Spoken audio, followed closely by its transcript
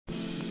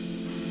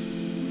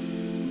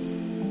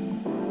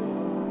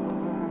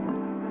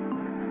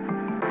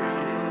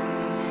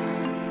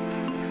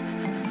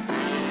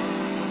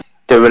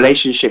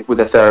relationship with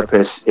the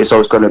therapist is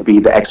always going to be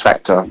the X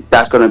factor.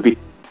 That's going to be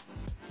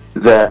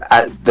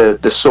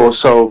the source.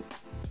 So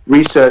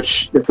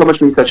research, there's so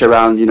much research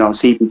around, you know,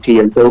 CBT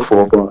and so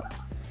forth, but,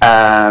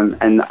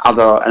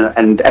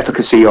 and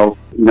efficacy of,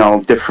 you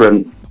know,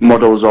 different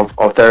models of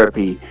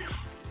therapy.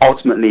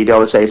 Ultimately, they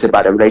always say it's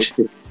about the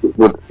relationship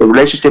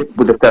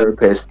with the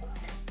therapist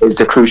is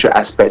the crucial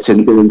aspect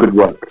in doing good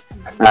work.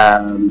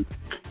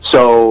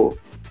 So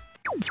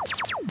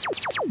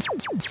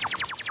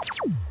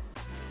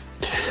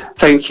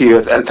thank you,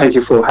 and thank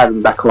you for having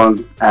me back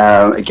on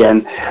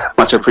again.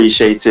 Much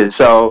appreciated.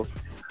 So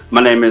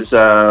my name is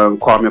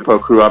Kwame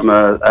Opoku. I'm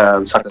a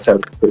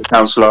psychotherapeutic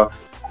counsellor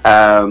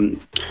and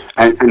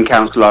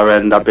counsellor,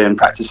 and I've been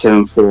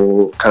practicing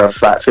for kind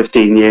of like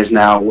 15 years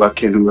now,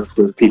 working with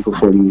people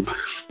from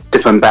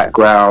different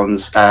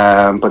backgrounds,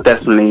 but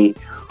definitely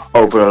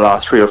over the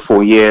last 3 or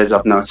 4 years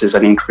I've noticed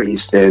an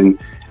increase in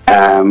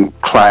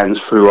clients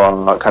through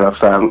our kind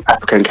of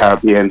African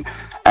Caribbean,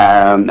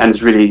 and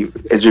it's really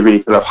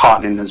kind of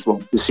heartening as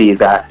well to see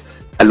that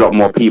a lot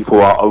more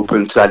people are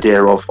open to the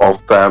idea of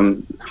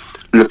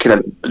looking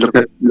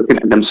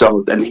at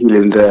themselves and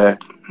healing their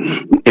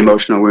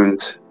emotional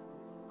wounds.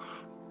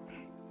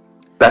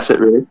 That's it,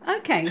 really.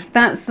 Okay,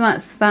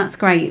 that's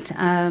great.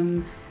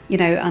 You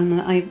know,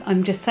 and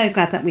I'm just so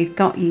glad that we've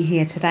got you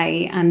here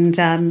today. And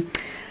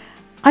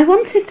I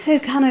wanted to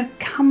kind of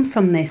come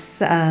from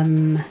this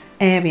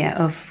area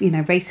of, you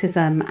know,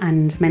 racism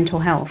and mental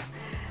health,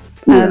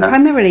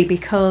 primarily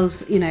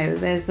because, you know,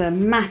 there's a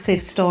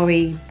massive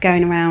story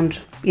going around.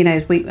 You know,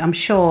 I'm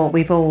sure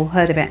we've all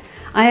heard of it.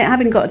 I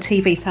haven't got a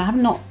TV, so I have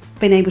not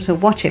been able to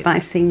watch it, but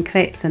I've seen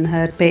clips and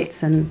heard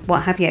bits and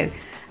what have you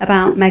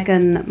about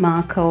Meghan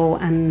Markle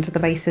and the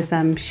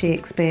racism she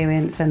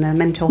experienced and her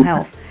mental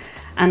health.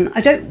 And I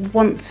don't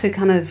want to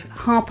kind of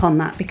harp on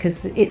that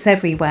because it's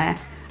everywhere.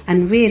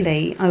 And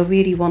really, I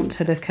really want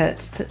to look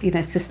at, you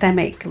know,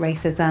 systemic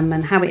racism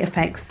and how it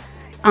affects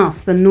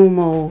us, the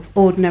normal,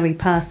 ordinary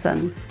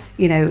person,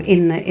 you know,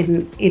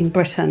 in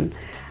Britain.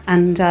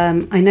 And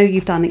I know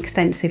you've done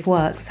extensive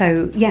work.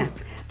 So, yeah,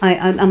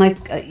 I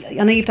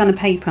know you've done a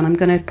paper, and I'm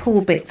going to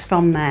pull bits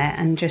from there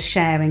and just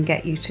share and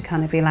get you to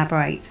kind of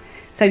elaborate.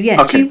 So,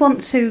 yeah, okay. Do you want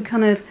to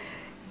kind of,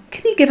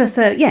 can you give us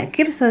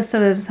a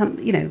sort of some,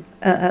 you know,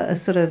 a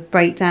sort of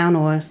breakdown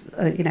or,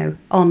 you know,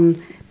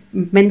 on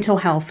mental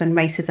health and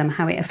racism,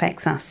 how it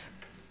affects us?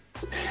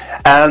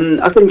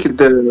 I think it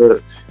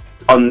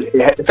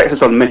affects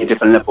us on many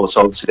different levels.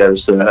 So obviously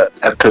there's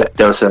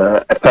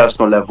a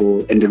personal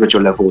level,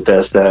 individual level,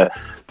 there's the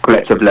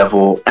collective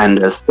level, and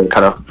there's the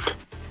kind of,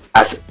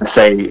 as I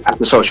say, at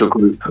the social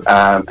group,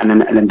 and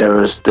then there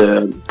is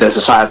the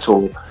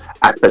societal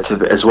aspect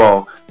of it as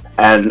well.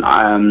 And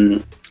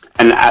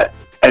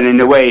in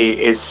a way,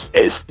 it's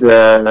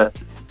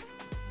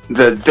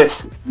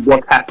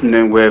what's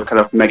happening with kind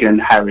of Meghan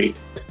and Harry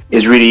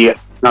is really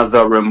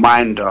another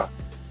reminder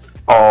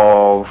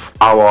of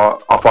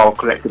our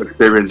collective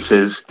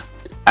experiences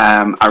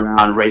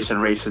around race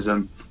and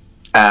racism,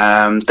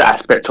 the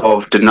aspect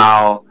of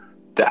denial,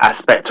 the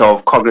aspect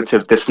of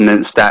cognitive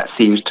dissonance that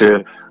seems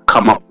to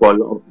come up for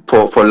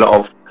a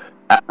lot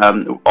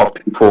of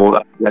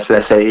people. Let's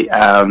say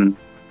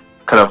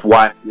kind of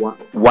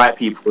white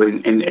people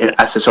in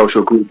as a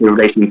social group in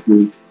relation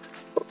to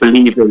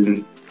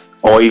believing,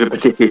 or even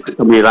particularly to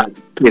somebody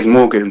like Piers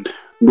Morgan,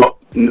 not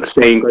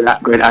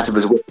going out of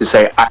his way to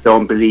say, I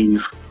don't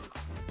believe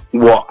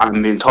what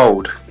I'm being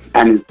told.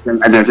 And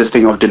there's this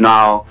thing of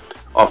denial,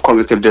 of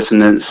cognitive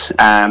dissonance,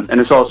 and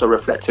it's also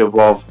reflective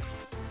of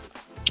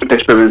the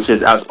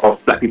experiences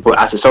of Black people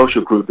as a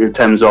social group in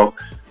terms of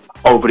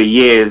over the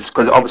years,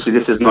 because obviously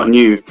this is not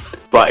new,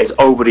 but it's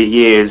over the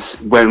years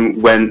when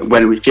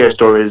we share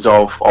stories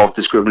of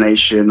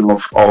discrimination,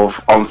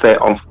 of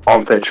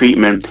unfair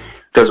treatment,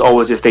 there's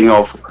always this thing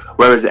of,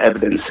 where is the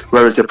evidence?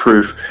 Where is the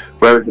proof?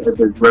 Where is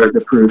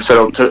the proof?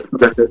 So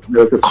there's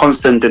the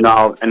constant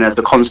denial, and there's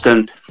the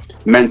constant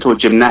mental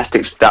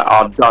gymnastics that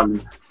are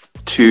done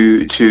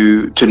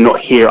to not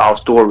hear our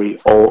story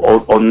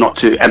or not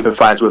to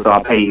empathize with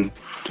our pain.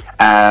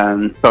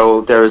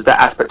 So there is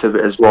that aspect of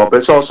it as well. But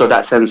it's also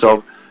that sense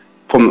of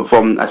from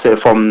us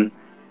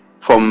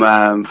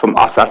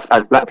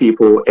as Black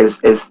people is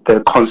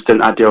the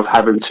constant idea of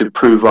having to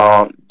prove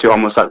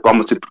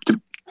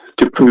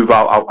to prove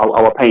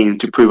our pain,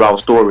 to prove our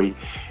story,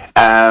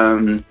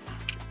 and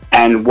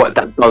what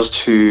that does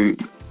to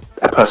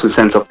a person's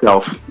sense of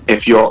self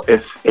if your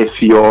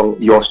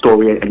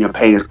story and your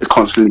pain is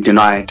constantly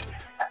denied.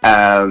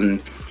 But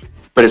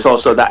it's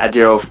also that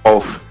idea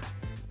of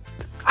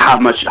how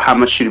much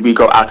should we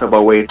go out of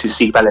our way to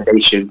seek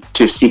validation,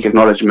 to seek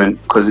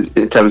acknowledgement, because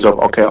in terms of,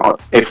 okay,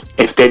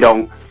 if they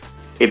don't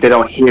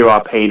hear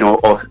our pain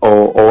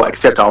or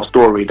accept our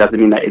story, doesn't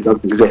mean that it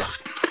doesn't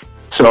exist.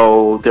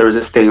 So there is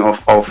this thing of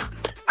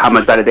how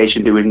much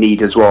validation do we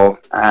need as well,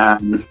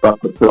 but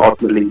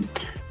ultimately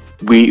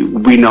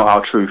we know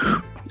our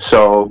truth.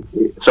 So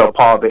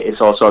part of it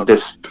is also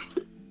this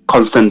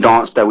constant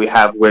dance that we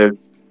have with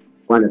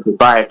find a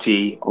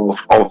society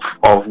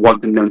of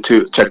wanting them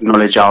to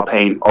acknowledge our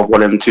pain, of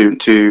wanting to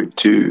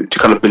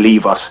kind of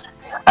believe us,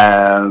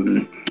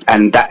 and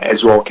that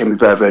as well can be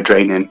very, very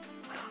draining.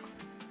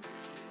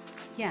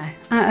 Yeah,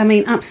 I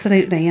mean,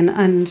 absolutely.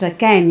 And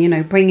again, you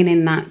know, bringing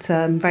in that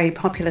very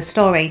popular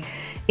story,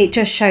 it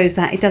just shows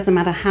that it doesn't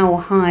matter how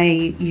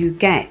high you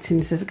get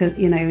into,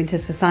 you know, into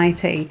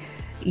society,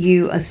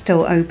 you are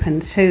still open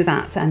to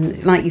that.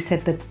 And like you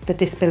said, the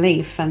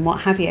disbelief and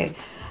what have you.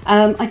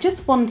 I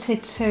just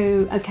wanted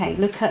to,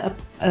 look at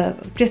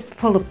just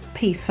pull a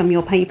piece from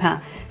your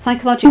paper.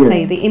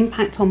 Psychologically, the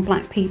impact on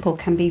Black people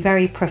can be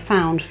very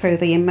profound through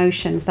the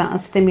emotions that are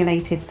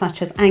stimulated,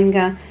 such as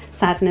anger,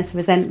 sadness,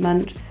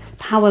 resentment,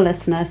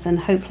 powerlessness and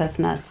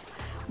hopelessness.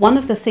 One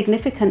of the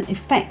significant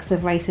effects of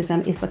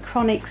racism is the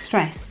chronic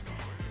stress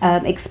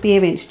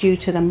experienced due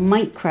to the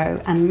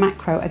micro and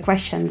macro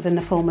aggressions in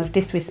the form of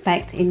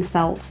disrespect,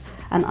 insult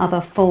and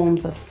other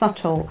forms of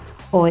subtle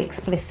or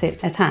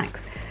explicit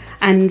attacks.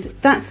 And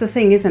that's the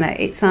thing, isn't it?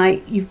 It's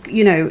like,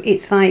 you know,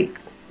 it's like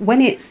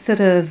when it's sort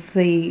of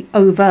the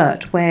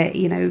overt where,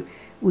 you know,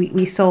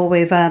 we saw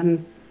with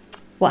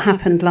what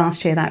happened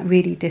last year, that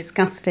really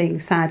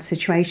disgusting, sad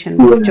situation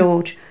with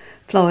George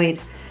Floyd.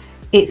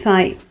 It's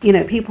like, you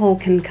know, people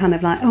can kind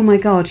of like, oh my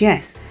God,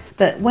 yes.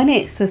 But when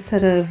it's the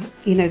sort of,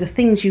 you know, the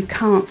things you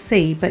can't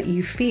see but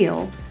you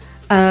feel,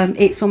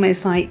 it's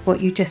almost like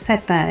what you just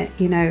said there,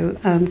 you know,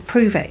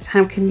 prove it.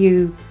 How can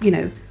you, you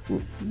know,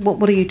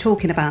 what are you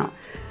talking about?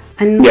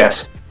 And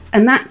yes.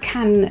 And that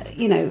can,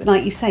 you know,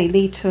 like you say,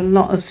 lead to a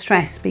lot of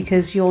stress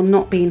because you're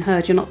not being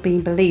heard, you're not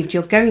being believed,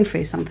 you're going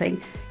through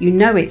something, you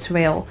know it's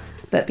real,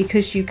 but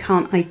because you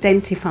can't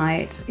identify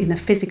it in a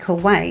physical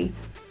way,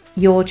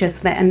 you're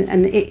just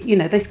and it, you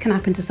know, this can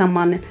happen to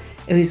someone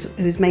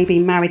who's maybe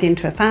married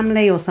into a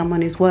family, or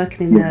someone who's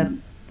working in a,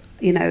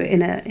 you know,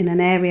 in an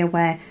area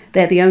where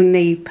they're the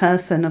only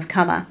person of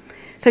colour.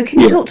 So can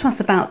you talk to us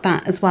about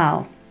that as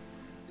well?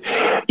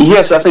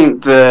 Yes, I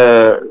think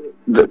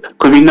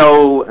because we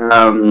know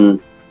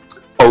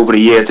over the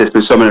years there's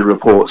been so many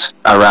reports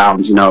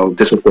around, you know,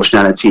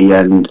 disproportionality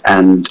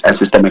and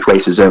systemic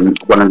racism.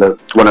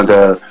 One of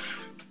the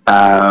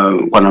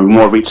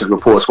more recent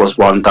reports was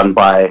one done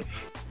by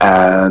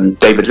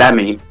David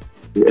Lammy,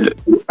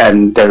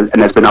 and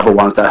there's been other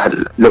ones that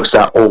had looked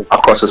at all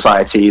across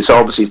society. So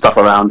obviously stuff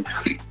around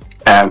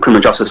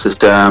criminal justice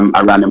system,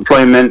 around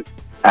employment,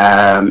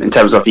 in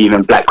terms of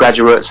even Black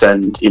graduates,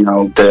 and you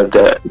know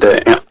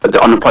the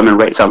unemployment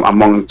rates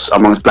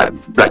amongst Black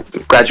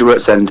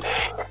graduates, and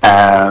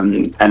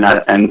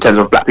in terms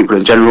of Black people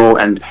in general,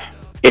 and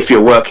if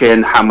you're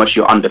working, how much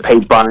you're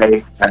underpaid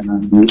by.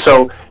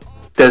 So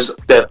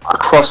there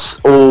across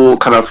all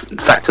kind of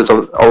factors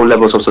of all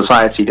levels of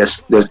society, there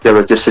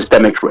is this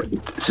systemic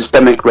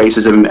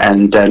racism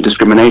and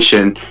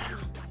discrimination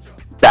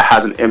that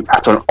has an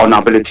impact on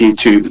our ability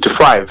to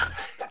thrive,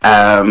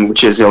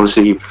 which is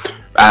obviously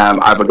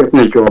either getting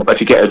a job.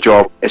 If you get a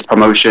job, it's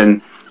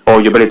promotion, or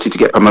your ability to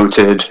get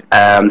promoted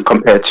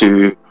compared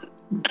to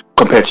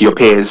your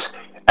peers,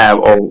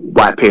 or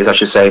white peers, I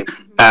should say.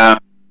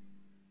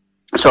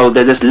 So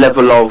there's this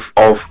level of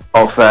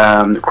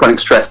chronic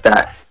stress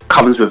that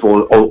comes with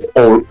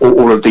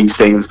all of these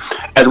things,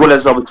 as well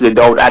as obviously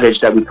the old adage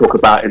that we talk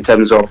about in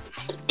terms of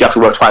you have to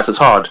work twice as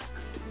hard,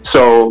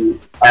 so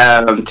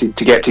to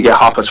get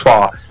half as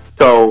far.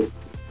 So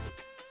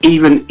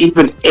even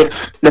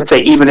if, let's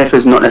say, even if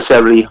it's not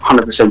necessarily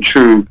 100%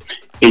 true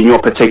in your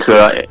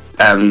particular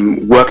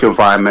work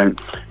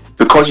environment,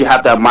 because you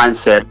have that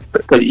mindset,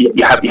 because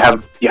you have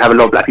a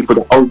lot of Black people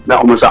that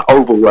almost are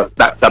overworked,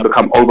 that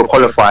become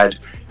overqualified,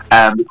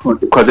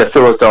 because they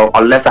feel as though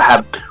unless I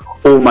have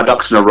all my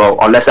ducks in a row,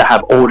 unless I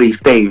have all these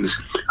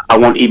things, I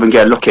won't even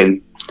get a look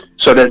in.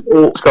 So there's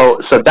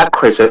so that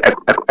creates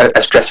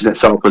a stress in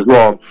itself as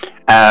well.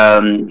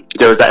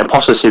 There is that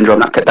imposter syndrome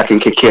that can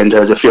kick in.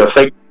 There's a fear of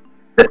failure.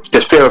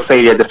 There's fear of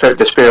failure.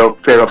 There's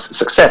fear of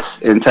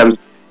success. In terms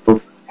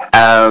of,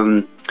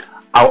 I'm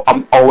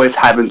always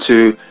having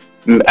to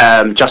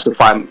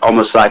justify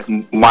almost like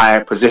my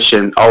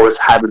position. Always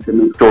having to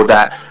make sure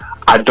that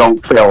I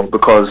don't fail,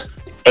 because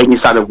any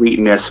sign of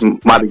weakness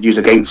might be used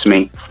against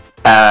me.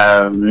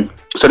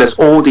 So there's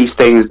all these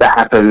things that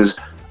happens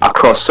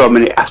across so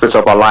many aspects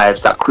of our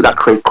lives that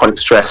create chronic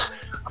stress.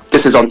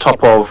 This is on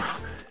top of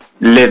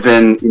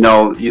living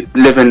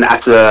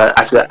as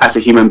a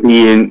human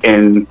being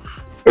in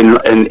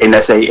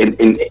let's say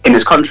in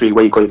this country,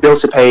 where you've got your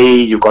bills to pay,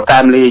 you've got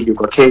family, you've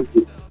got kids,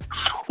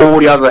 all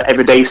the other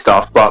everyday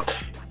stuff. But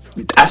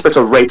the aspect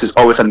of race is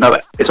always an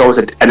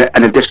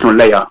additional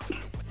layer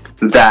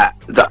that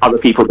other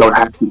people don't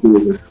have to deal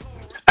with.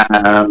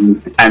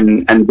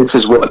 And this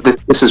is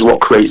what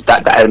creates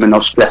that element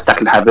of stress that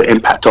can have an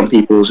impact on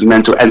people's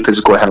mental and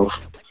physical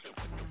health.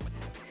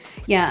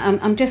 Yeah,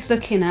 I'm just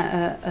looking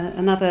at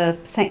another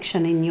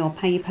section in your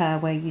paper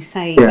where you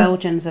say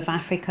Belgians of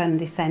African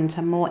descent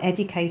are more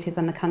educated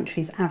than the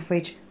country's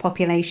average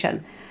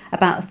population.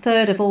 About a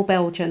third of all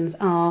Belgians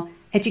are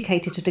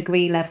educated to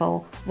degree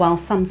level, while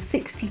some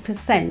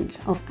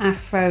 60% of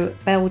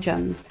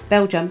Afro-Belgium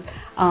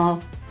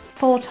are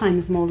 4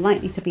 times more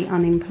likely to be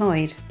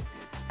unemployed.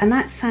 And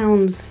that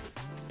sounds,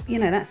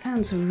 that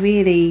sounds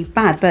really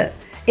bad, but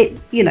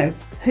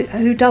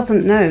who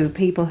doesn't know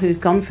people who's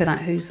gone through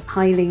that, who's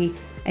highly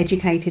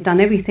educated,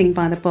 done everything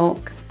by the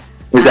book.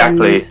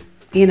 Exactly.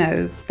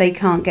 And, they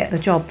can't get the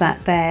job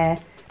that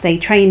they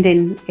trained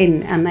in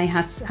and they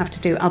have to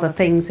do other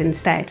things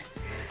instead.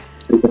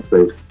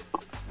 Exactly.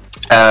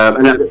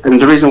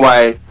 And the reason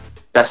why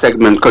that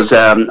segment, because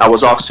I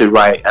was asked to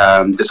write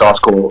this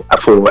article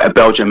for a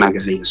Belgian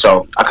magazine,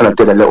 so I kind of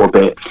did a little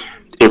bit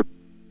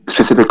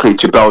specifically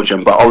to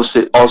Belgium, but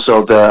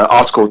also the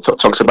article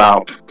talks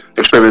about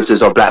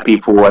experiences of Black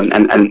people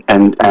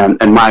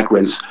and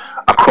migrants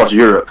across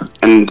Europe,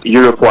 and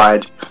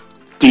Europe-wide,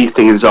 these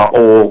things are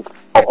all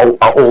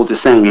the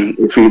same.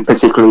 If you,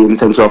 particularly in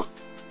terms of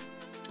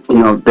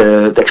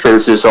the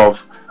experiences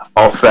of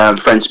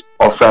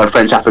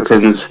French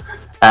Africans.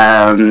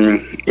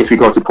 If you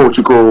go to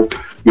Portugal,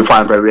 you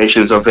find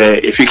variations of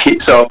it. If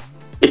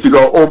you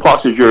go all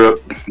parts of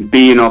Europe,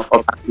 being of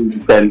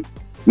then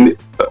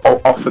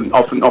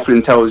often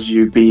entails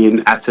you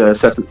being at a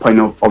certain point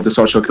of the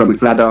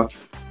social-economic ladder.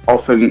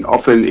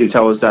 Often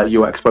entails that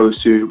you're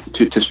exposed to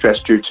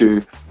stress due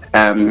to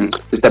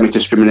systemic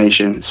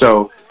discrimination.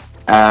 So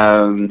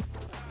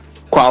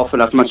quite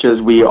often, as much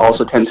as we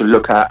also tend to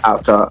look at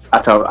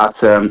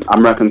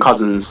American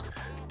cousins,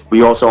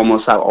 we also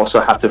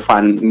have to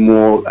find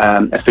more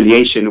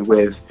affiliation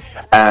with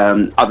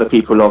other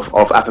people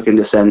of African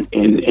descent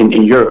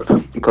in Europe,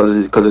 because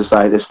it's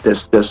like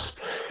there's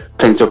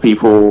plenty of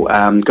people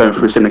going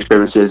through similar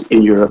experiences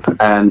in Europe,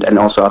 and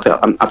also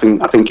I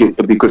think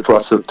it'd be good for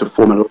us to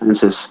form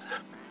alliances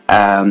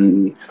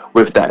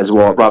with that as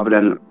well, rather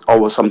than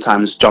always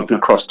sometimes jumping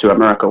across to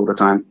America all the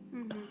time.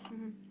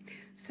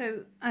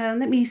 So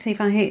let me see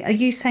if I hear. Are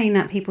you saying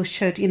that people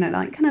should,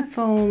 kind of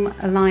form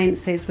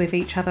alliances with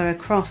each other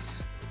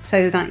across,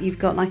 so that you've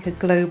got like a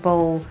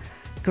global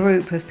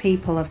group of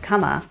people of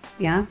colour,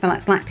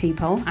 like Black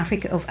people,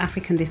 of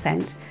African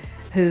descent,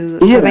 who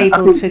are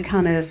able to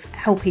kind of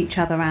help each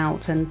other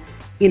out, and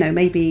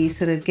maybe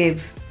sort of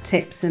give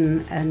tips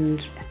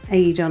and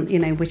aid on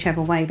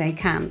whichever way they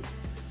can.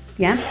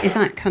 Yeah, is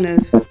that kind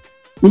of?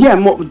 Yeah,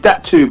 more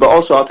that too, but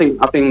also I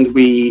think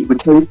we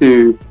tend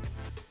to.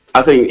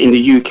 I think in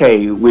the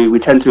UK, we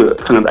tend to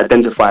kind of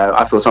identify,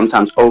 I feel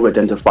sometimes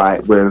over-identify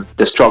with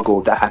the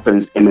struggle that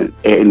happens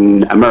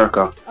in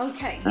America.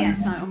 Okay,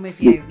 yes, I'm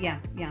with you. Yeah.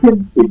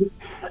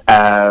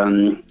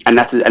 And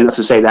that's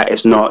to say that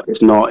it's not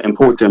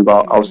important,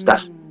 but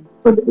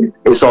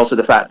it's also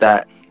the fact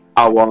that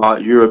our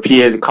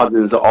European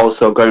cousins are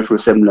also going through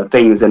similar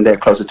things, and they're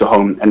closer to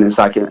home, and it's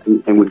like,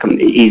 and we can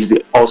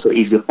easily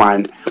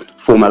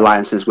form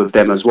alliances with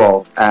them as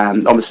well.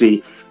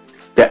 Obviously,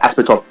 the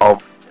aspect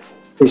of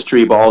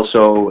history, but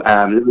also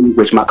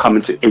which might come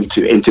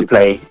into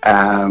play,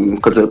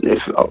 because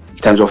in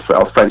terms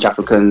of French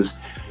Africans,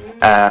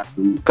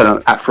 kind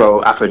of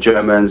Afro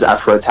Germans,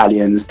 Afro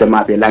Italians, there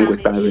might be a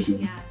language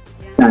barrier,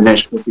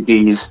 Spanish,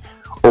 Portuguese,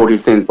 all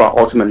these things, but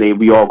ultimately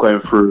we are going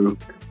through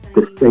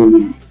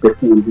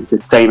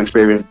the same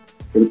experience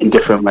in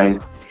different ways.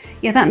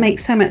 Yeah, that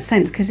makes so much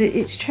sense, because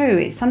it's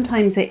true.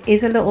 Sometimes it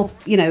is a little,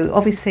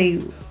 obviously,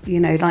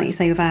 like you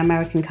say with our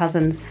American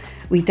cousins,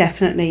 we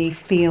definitely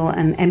feel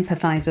and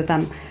empathise with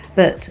them.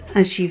 But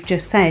as you've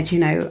just said,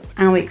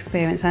 our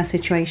experience, our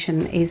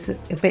situation is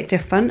a bit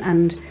different,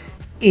 and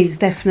is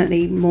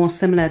definitely more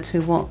similar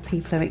to what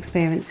people are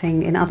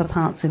experiencing in other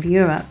parts of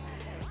Europe.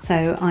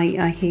 So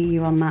I hear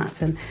you on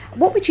that. And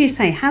what would you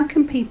say, how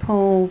can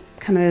people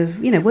kind of,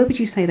 where would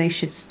you say they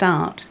should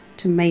start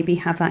to maybe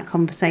have that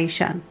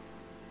conversation?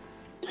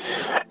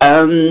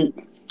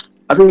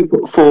 I think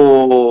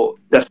for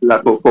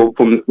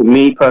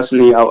me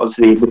personally,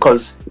 obviously,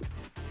 because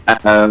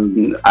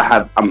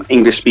I'm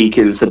English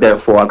speaking, so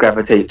therefore I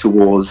gravitate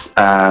towards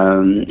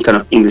kind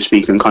of English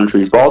speaking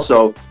countries, but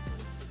also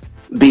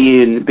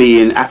being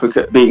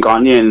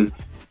Ghanaian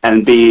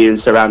and being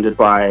surrounded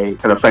by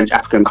kind of French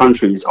African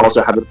countries,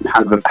 also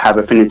have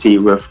affinity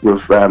with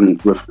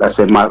let's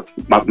say my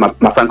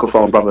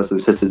francophone brothers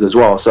and sisters as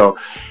well. So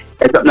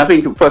I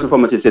think first and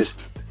foremost is just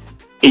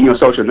in your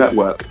social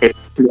network. It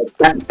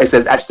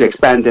says actually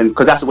expanding,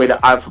 because that's the way that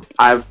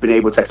I've been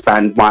able to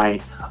expand my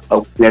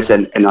openness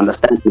and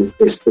understanding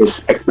is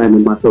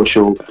expanding my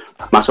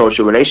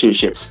social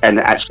relationships, and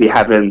actually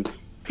having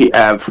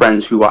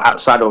friends who are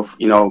outside of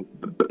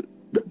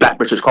Black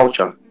British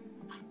culture.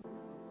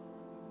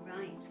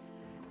 Right.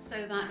 So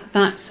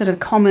that sort of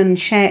common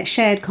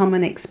shared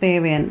common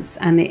experience,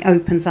 and it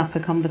opens up a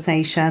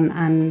conversation,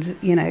 and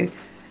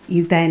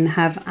you then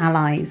have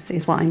allies,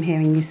 is what I'm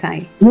hearing you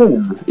say.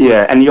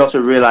 Yeah, and you also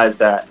realise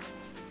that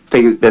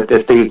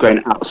there's things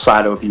going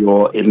outside of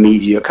your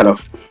immediate kind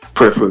of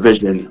peripheral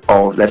vision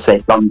of, let's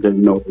say,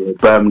 London or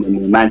Birmingham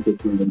or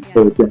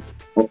Manchester,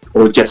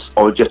 or just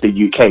the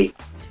UK.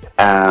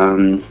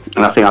 And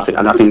I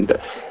think that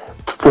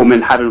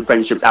having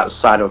friendships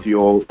outside of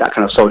your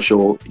kind of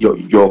social,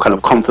 your kind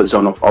of comfort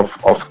zone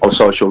of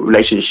social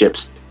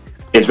relationships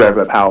is very,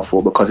 very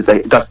powerful, because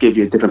it does give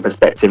you a different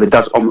perspective. It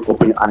does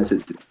open your eyes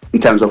in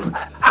terms of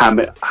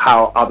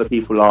how other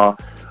people are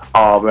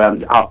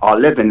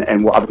living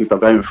and what other people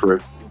are going through.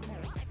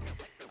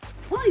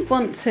 What I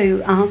want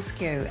to ask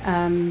you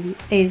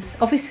is,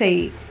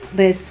 obviously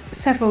there's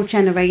several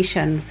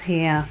generations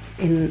here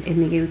in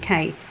the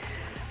UK.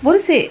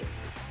 What's the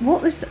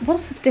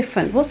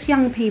difference? What's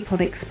young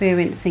people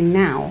experiencing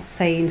now,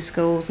 say in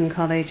schools and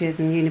colleges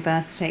and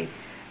university,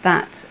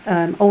 that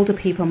older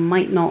people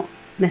might not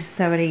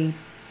necessarily,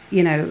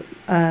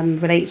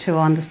 relate to or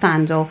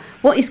understand? Or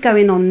what is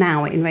going on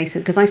now in racism?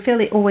 Because I feel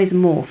it always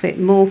morphed. It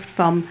morphed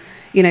from,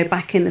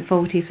 back in the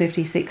 40s,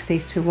 50s,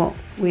 60s to what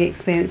we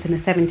experienced in the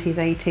 70s,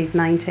 80s,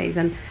 90s.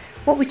 And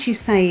what would you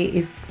say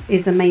is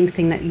the main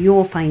thing that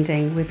you're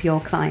finding with your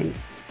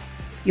clients,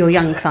 your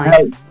young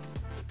clients?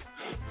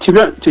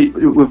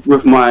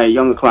 With my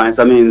younger clients,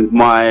 I mean,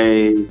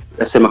 my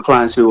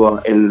clients who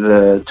are in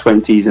the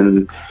 20s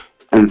and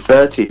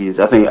 30s,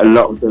 I think a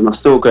lot of them are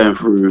still going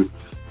through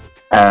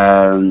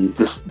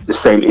the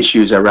same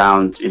issues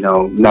around,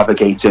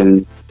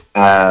 navigating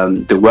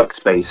the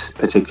workspace,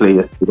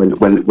 particularly when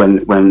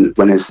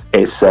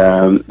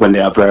they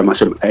are very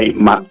much a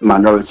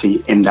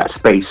minority in that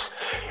space.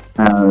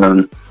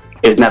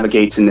 Is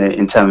navigating it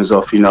in terms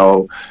of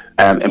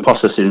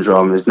imposter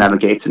syndrome, is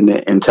navigating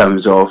it in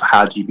terms of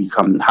how do you be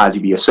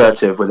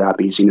assertive without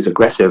being seen as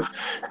aggressive,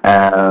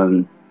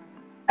 and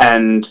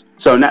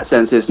so in that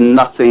sense it's still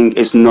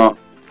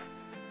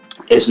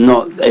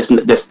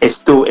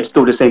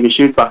the same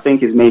issues, but I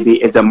think it's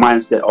the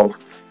mindset of,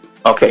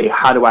 okay,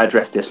 how do I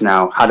address this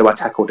now? How do I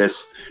tackle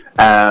this?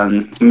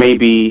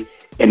 Maybe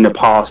in the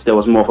past there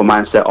was more of a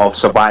mindset of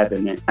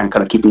surviving it and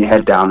kind of keeping your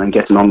head down and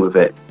getting on with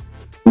it.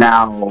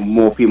 Now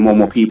more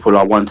people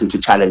are wanting to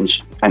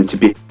challenge and to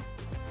be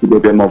a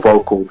bit more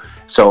vocal.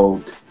 So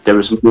there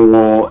is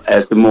more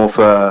of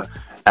a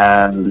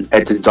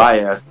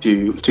desire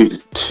to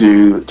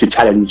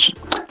challenge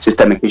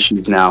systemic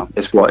issues now.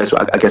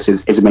 I guess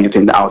is the main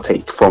thing that I'll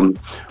take from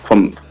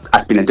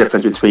as being a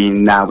difference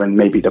between now and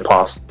maybe the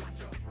past.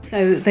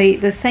 So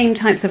the same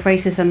types of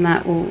racism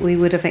that we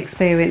would have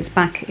experienced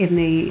back in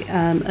the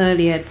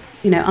earlier,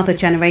 other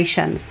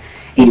generations.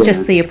 It's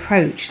just the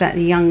approach that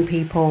the young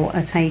people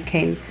are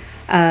taking.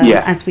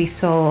 As we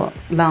saw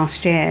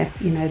last year,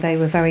 they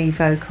were very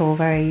vocal,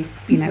 very,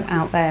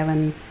 out there,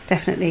 and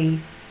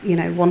definitely,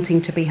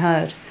 wanting to be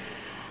heard.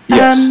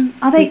 Yes.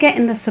 Are they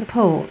getting the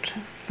support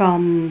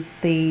from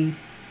the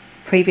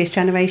previous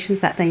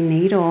generations that they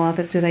need, or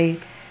do they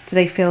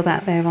feel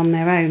that they're on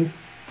their own?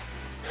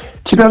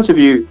 To be honest with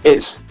you,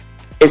 it's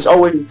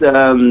always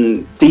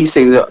these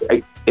things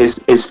that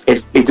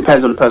it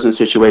depends on the person's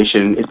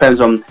situation. It depends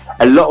on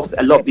a lot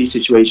of these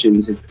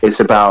situations. It's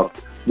about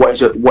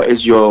what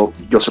is your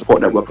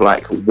support network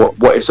like?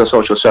 What is your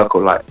social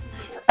circle like?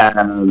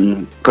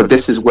 Because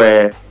this is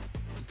where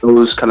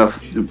those kind of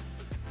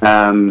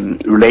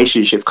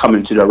relationships come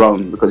into their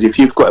own. Because if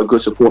you've got a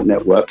good support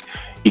network,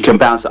 you can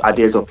bounce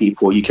ideas off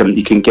people. You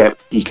can get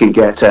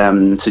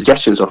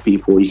suggestions of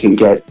people. You can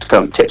get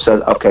kind of tips.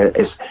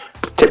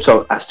 Tips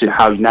as to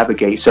how you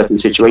navigate certain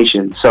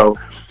situations. So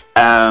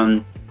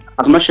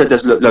as much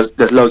as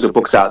there's loads of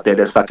books out there,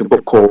 there's like a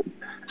book called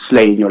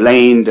Slay in Your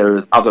Lane.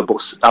 There's other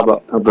books,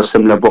 other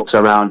similar books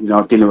around,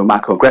 dealing with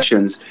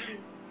microaggressions.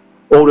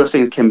 All those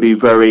things can be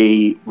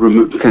very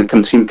removed,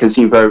 can seem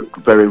very,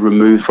 very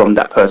removed from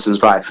that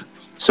person's life.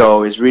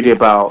 So it's really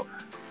about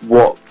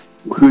who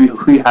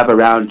you have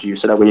around you,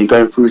 so that when you're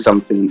going through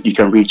something, you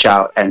can reach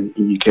out and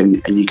you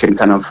can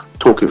kind of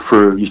talk it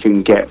through. You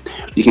can get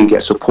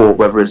support,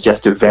 whether it's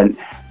just to vent,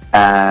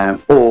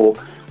 or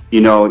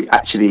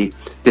actually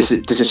this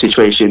is a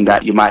situation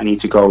that you might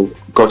need to go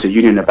to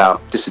union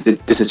about. This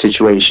is a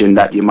situation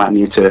that you might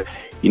need to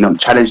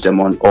challenge them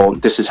on, or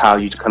this is how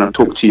you kind of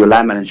talk to your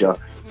line manager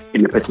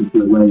in a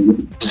particular way.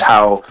 This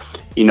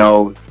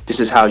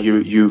is how you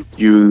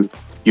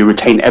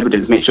retain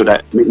evidence. Make sure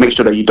that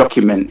you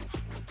document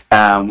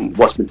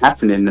what's been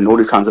happening and all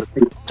these kinds of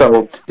things.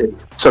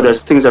 So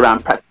there's things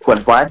around practical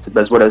advice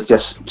as well as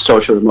just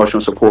social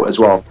emotional support as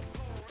well.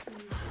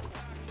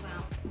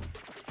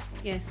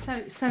 Yes,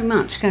 so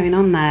much going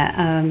on there,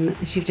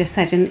 as you've just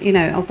said, and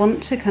I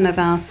want to kind of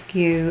ask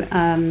you,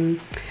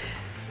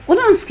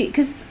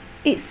 because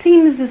it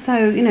seems as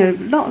though a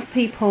lot of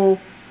people,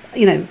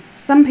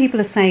 some people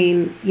are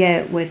saying,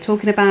 yeah, we're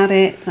talking about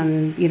it,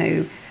 and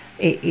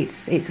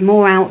it's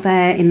more out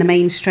there in the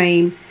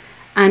mainstream,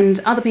 and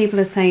other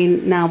people are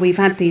saying, now we've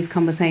had these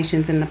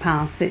conversations in the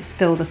past, it's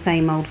still the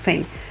same old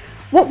thing.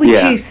 What would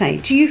you say?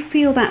 Do you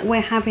feel that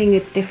we're having a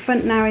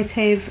different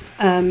narrative,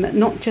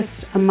 not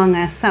just among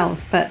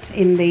ourselves, but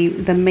in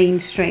the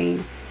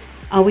mainstream?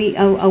 Are we?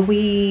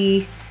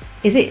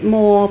 Is it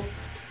more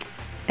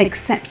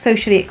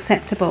socially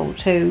acceptable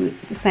to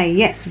say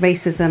yes,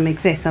 racism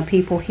exists? Are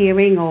people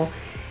hearing, or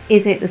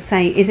is it the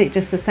same? Is it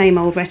just the same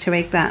old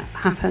rhetoric that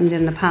happened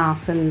in the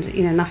past, and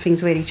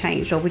nothing's really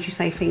changed? Or would you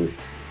say things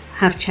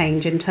have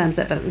changed in terms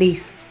of at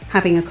least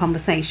having a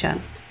conversation?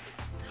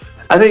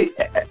 I think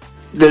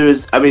there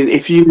is, I mean,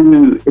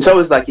 it's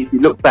always like if you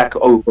look back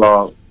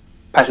over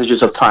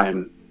passages of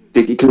time,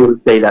 you can always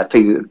say that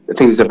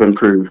things have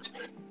improved.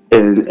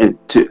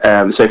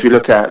 So if you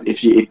look at,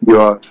 if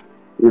you're,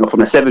 from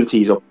the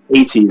 70s or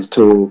 80s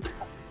to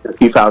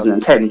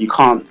 2010, you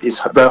can't.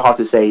 It's very hard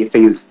to say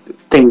things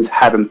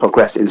haven't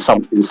progressed in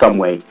some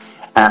way.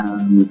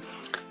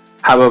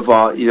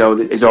 However,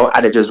 it's all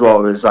adage as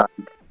well. Is like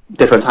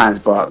different times,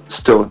 but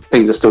still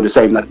things are still the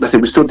same. Like I said,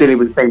 we're still dealing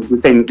with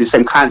the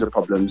same kinds of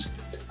problems,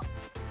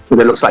 but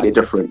they look slightly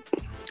different.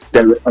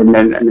 And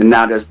then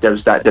now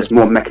there's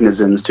more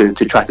mechanisms to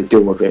try to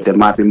deal with it. There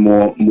might be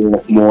more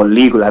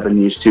legal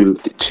avenues to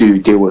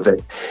deal with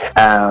it.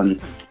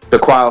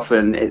 But quite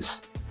often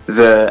it's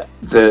the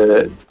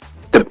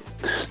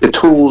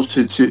tools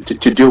to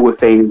deal with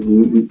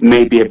things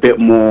may be a bit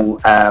more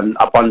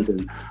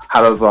abundant.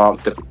 However,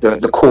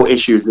 the core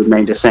issues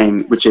remain the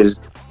same, which is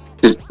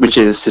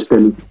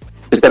systemic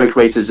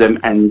racism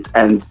and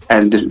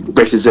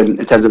racism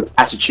in terms of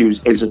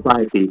attitudes in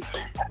society.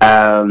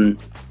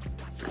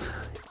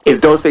 If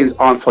those things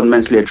aren't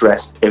fundamentally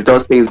addressed, if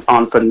those things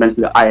aren't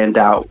fundamentally ironed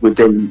out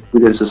within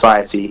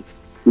society,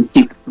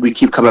 we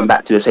keep coming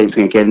back to the same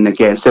thing again and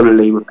again.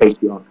 Similarly with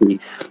patriarchy,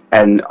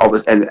 and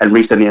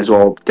recently as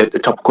well, the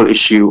topical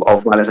issue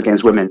of violence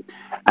against women.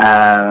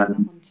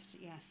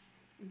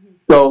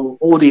 So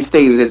all these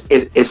things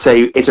is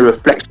a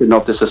reflection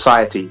of the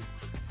society.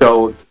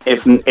 So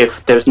if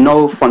there's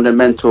no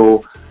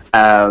fundamental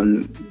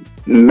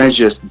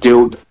measures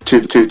to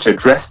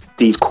address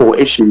these core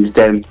issues,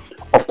 then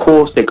of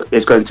course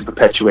it's going to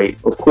perpetuate.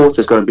 Of course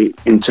there's going to be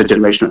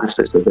intergenerational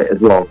aspects of it as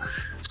well.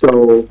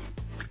 So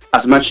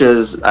as much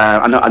as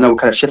I know we're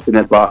kind of shifting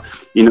it, but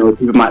people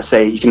might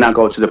say you can now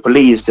go to the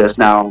police. There's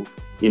now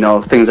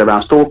things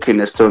around stalking.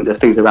 There's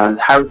things around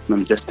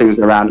harassment. There's things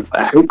around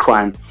hate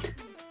crime.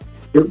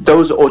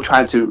 Those are all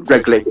trying to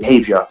regulate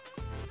behaviour,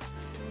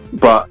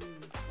 but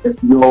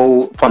there's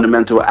no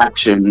fundamental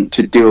action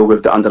to deal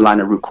with the underlying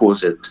root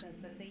causes.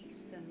 The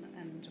beliefs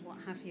and what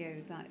have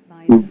you.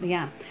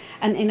 Yeah.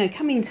 And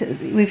coming to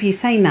with you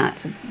saying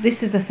that,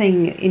 this is the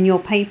thing in your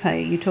paper.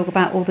 You talk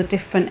about all the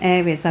different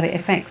areas that it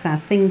affects: our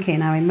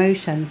thinking, our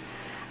emotions,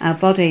 our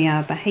body,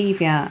 our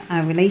behaviour,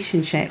 our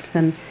relationships.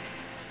 And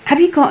have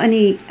you got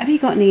any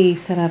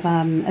sort of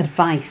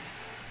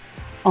advice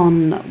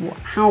on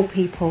how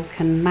people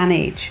can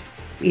manage,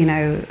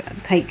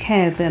 take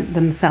care of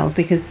themselves?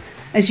 Because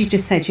as you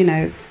just said,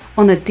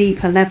 on a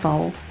deeper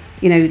level,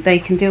 they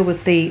can deal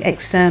with the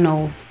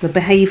external, the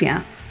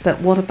behaviour. But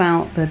what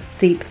about the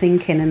deep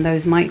thinking and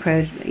those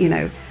micro,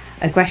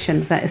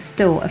 aggressions that are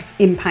still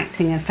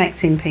impacting and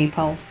affecting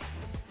people?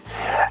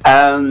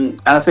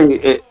 And I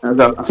think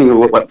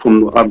what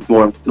from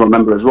more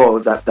remember as well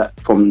that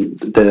from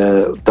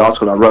the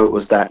article I wrote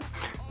was that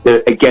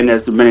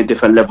there's many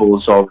different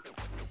levels of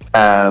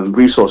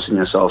resourcing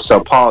yourself. So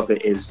part of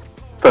it is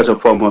first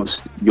and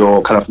foremost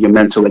your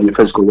mental and your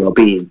physical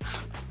well-being.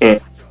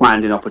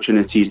 Finding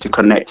opportunities to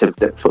connect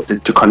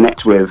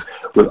with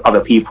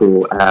other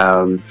people.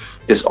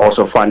 There's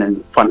also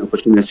finding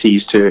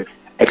opportunities to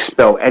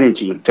expel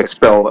energy, to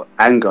expel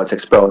anger, to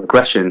expel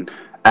aggression.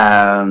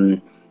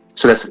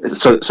 So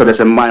there's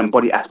a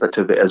mind-body aspect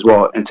of it as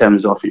well, in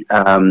terms of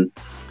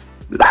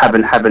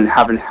having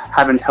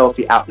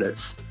healthy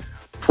outlets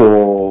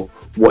for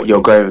what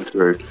you're going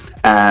through.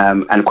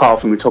 And quite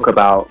often we talk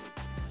about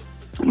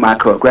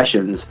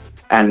microaggressions.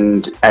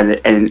 And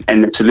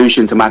the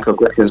solution to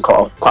microaggressions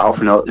quite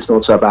often is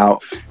also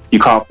about you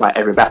can't fight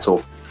every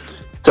battle.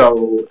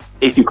 So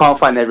if you can't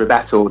fight every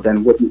battle,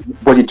 then what do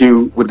you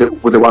do with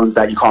the ones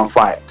that you can't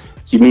fight?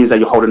 So it means that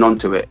you're holding on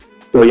to it.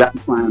 So you have to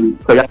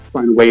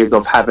find ways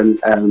of having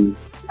a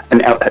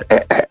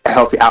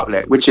healthy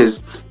outlet, which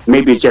is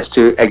maybe just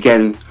to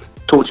again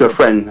talk to a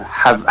friend,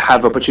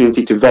 have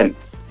opportunity to vent,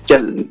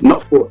 just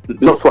not for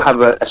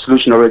have a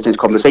solution oriented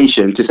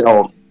conversation, to say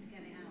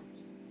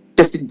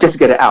just to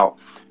get it out.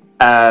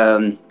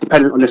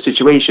 Depending on the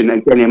situation,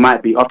 again, it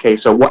might be okay.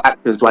 So, what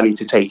actions do I need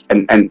to take,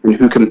 and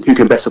who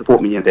can best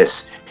support me in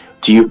this?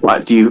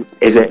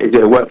 Is it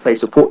a workplace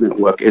support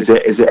network? Is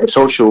it a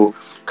social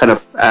kind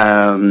of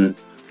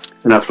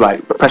like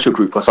a pressure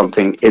group or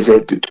something? Is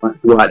it do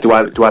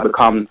I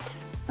become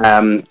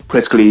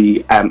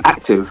politically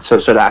active so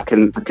that I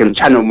can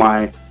channel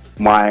my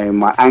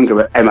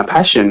anger and my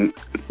passion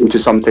into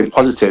something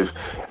positive?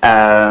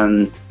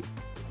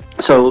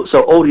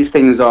 So all these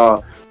things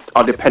are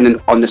dependent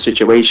on the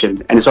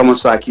situation, and it's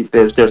almost like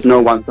there's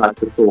no one size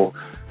fits all.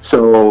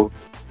 So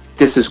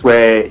this is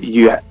where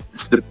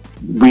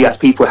we as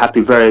people have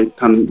to be very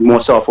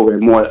more self-aware,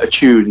 more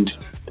attuned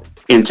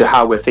into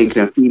how we're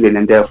thinking and feeling,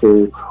 and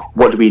therefore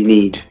what do we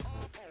need.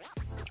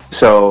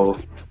 So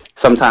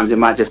sometimes it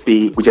might just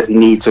be we just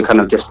need to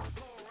kind of just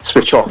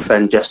switch off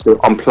and just to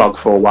unplug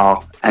for a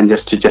while, and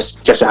just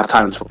to have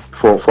time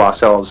for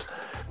ourselves.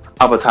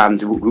 Other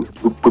times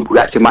we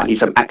actually might need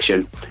some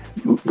action.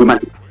 We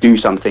might do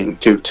something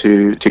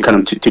to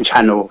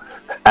channel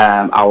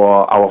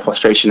our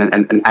frustration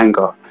and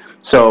anger.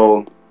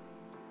 So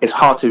it's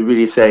hard to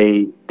really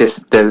say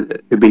this to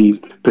be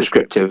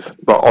prescriptive,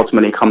 but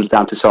ultimately it comes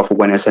down to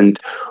self-awareness and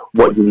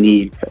what you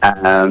need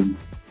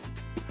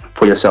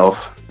for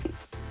yourself.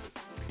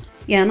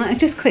 Yeah, and I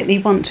just quickly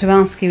want to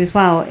ask you as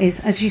well, is,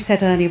 as you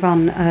said earlier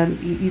on,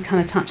 you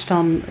kind of touched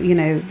on,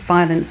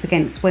 violence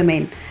against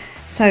women.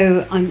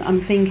 So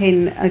I'm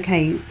thinking,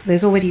 okay,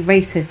 there's already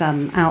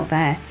racism out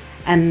there,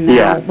 and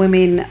now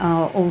women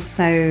are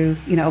also,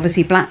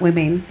 obviously black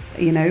women,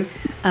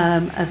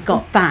 have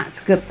got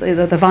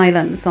the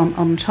violence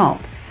on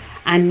top.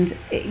 And,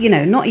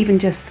 not even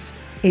just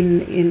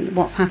in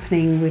what's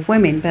happening with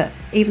women, but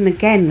even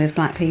again with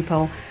black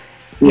people,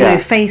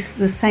 face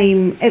the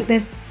same.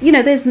 There's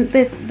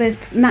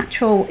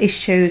natural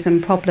issues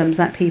and problems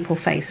that people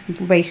face,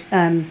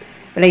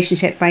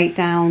 relationship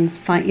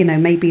breakdowns,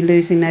 maybe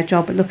losing their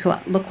job. But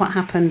look what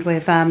happened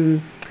with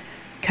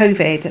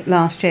COVID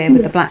last year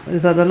with the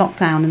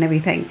lockdown and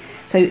everything.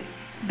 So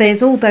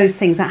there's all those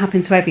things that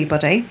happen to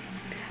everybody,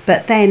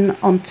 but then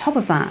on top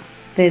of that,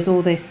 there's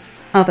all this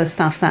other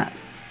stuff that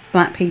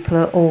black people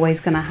are always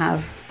going to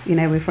have,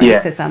 with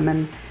racism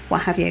and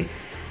what have you.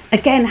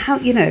 Again, how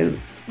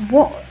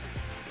what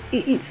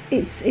it's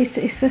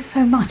just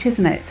so much,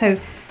 isn't it? So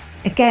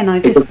again, I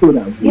just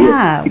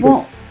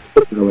what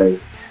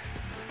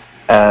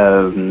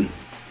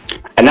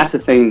and that's the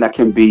thing that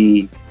can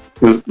be,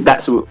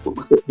 that's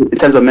in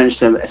terms of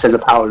mentioning a sense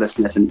of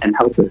powerlessness and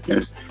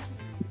helplessness.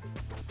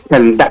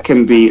 And that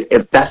can be,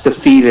 if that's the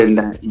feeling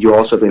that you're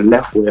also being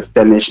left with,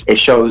 then it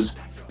shows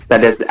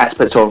that there's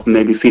aspects of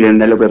maybe feeling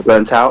a little bit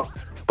burnt out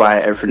by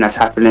everything that's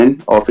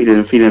happening, or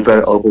feeling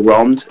very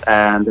overwhelmed,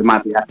 and there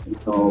might be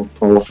aspects of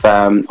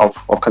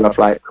kind of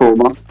like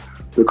trauma,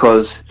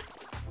 because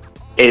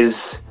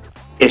it's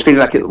feeling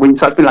like when you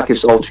start feeling like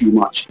it's all too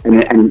much,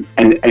 and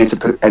it's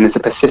a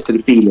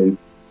persistent feeling.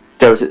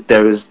 There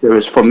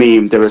was for me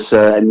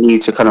a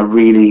need to kind of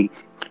really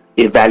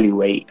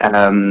evaluate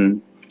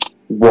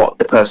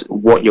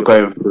what you're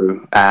going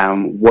through,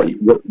 what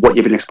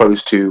you've been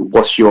exposed to,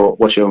 what's your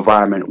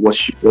environment,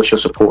 what's your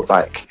support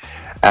like,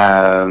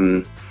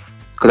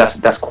 because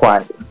that's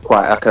quite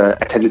like a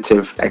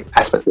tentative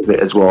aspect of it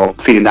as well,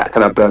 feeling that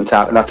kind of burnt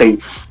out. And I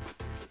think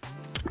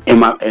in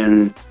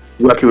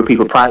working with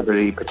people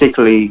privately,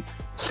 particularly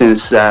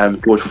since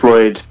George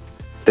Floyd,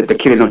 the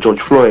killing of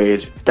George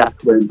Floyd,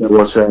 that's when there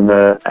was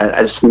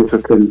a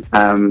significant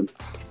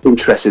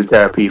interest in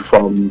therapy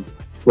from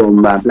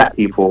black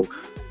people,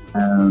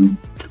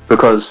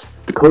 because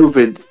the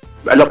COVID,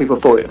 a lot of people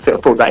thought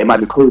that it might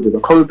be COVID,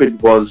 but COVID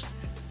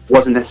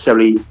wasn't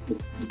necessarily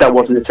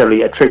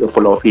a trigger for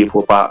a lot of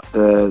people, but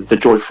the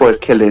George Floyd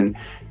killing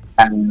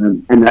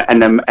and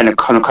the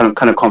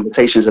kind of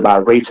conversations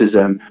about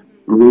racism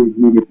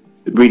really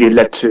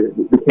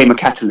became a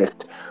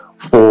catalyst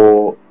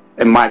for,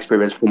 in my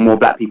experience, for more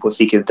black people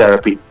seeking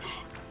therapy,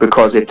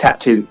 because it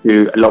tapped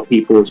into a lot of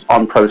people's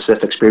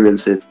unprocessed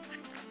experiences.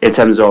 In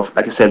terms of,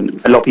 like I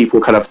said, a lot of people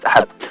kind of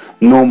have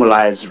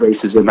normalized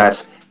racism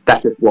as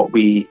that's just what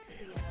we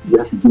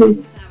have to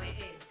do.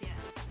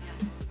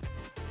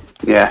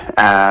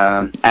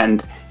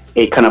 And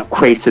it kind of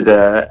created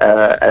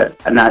a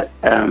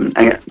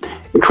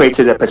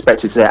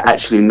perspective to say,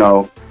 actually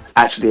no,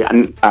 actually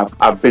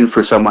I've been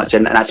through so much,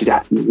 and actually I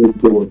have to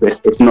deal with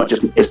this. It's not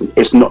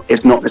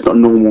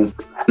normal.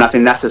 And I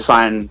think that's a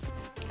sign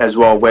as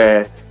well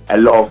where a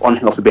lot of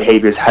unhealthy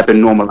behaviors have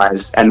been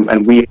normalized,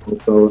 and we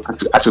also,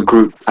 as a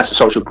group, as a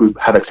social group,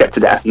 have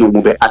accepted it as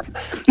normal. But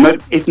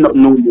it's not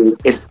normal.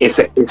 It's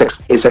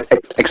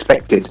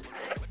expected,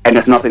 and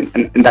there's nothing,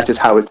 and that's just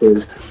how it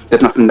is.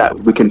 There's nothing that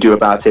we can do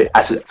about it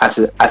as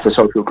a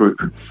social group.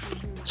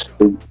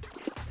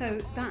 So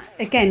that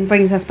again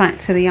brings us back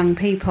to the young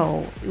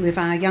people. With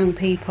our young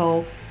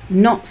people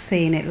not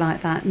seeing it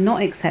like that,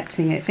 not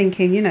accepting it,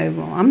 thinking,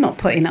 I'm not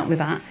putting up with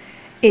that.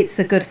 It's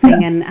a good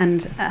thing,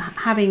 and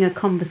having a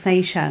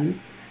conversation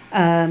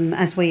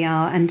as we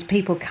are, and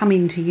people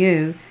coming to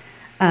you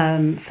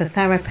for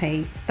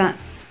therapy,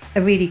 that's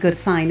a really good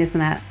sign,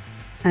 isn't it?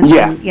 And,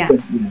 I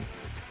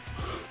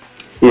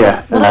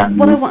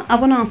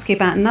want to ask you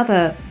about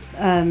another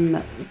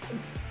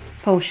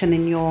portion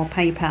in your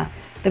paper.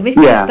 The risk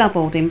is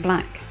doubled in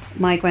black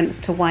migrants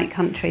to white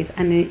countries,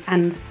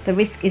 and the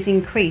risk is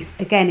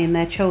increased again in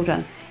their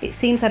children. It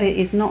seems that it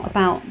is not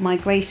about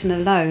migration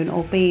alone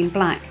or being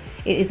black.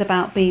 It is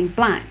about being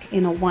black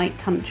in a white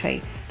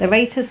country. The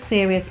rate of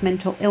serious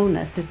mental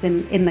illness is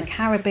in the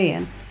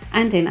Caribbean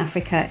and in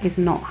Africa is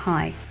not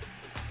high.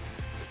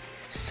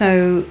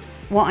 So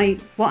what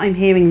I'm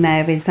hearing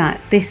there is that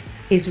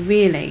this is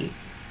really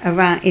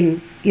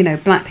around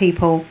black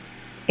people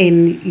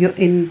in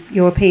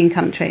European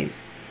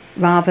countries,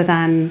 rather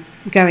than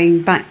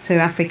going back to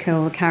Africa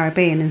or the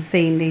Caribbean and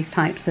seeing these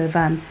types of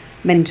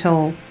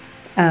mental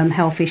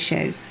health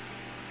issues.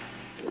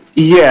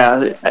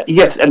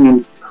 Yes,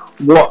 and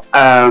what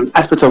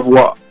aspect of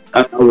what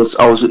I was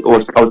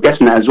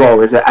guessing at as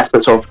well is the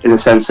aspect of, in a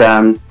sense,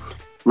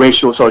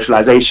 racial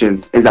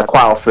socialization. Is that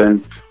quite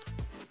often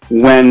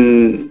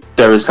when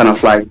there is kind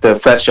of like the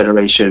first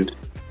generation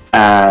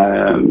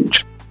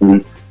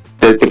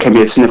there can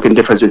be a significant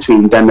difference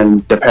between them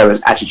and the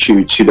parents'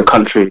 attitude to the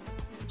country.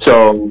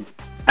 So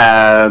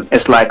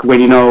it's like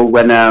when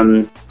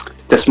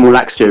the small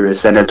axe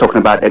theorists and they're talking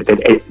about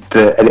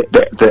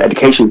the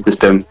education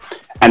system,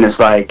 and it's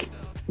like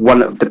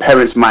one of the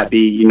parents might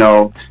be,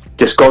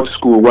 just go to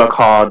school, work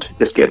hard,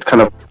 just get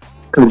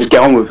just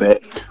get on with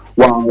it.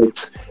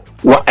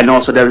 And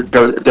also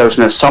there's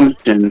an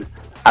assumption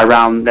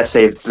around, let's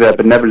say, the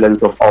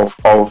benevolence of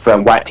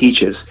white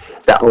teachers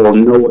that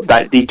know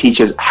that these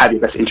teachers have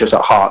your best interests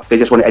at heart. They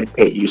just want to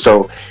educate you.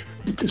 So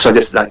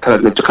just like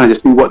kind of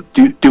just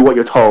do what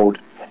you're told,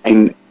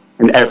 and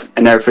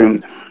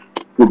everything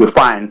will be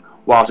fine.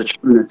 Whilst the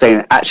children are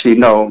saying, actually,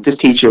 no, this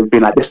teacher has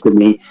been like this to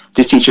me.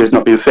 This teacher has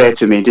not been fair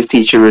to me. This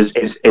teacher is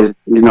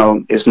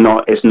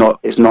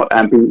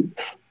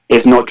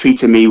not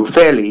treating me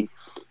fairly.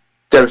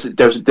 There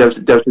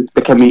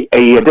can be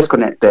a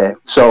disconnect there.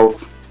 So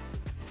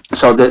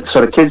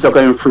the kids are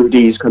going through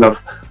these kind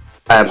of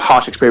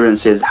harsh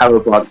experiences.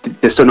 However,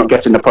 they're still not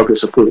getting the appropriate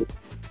support.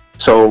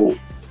 So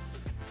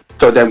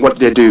then, what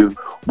do they do?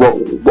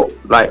 Who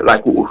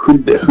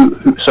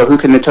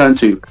can they turn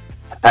to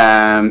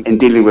in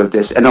dealing with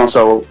this? And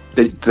also,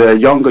 the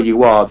younger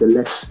you are, the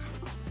less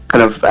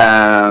kind of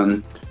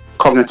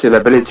cognitive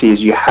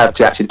abilities you have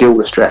to actually deal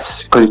with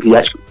stress, because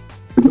your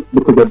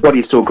body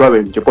is still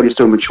growing, your body is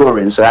still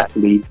maturing. So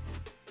actually,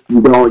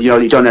 you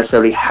don't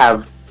necessarily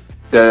have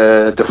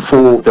the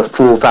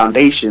full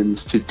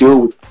foundations to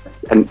deal with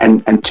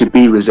and to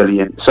be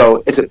resilient.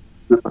 So it's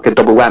like a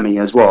double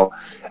whammy as well.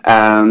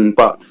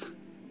 But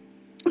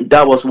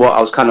that was what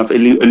I was kind of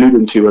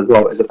alluding to as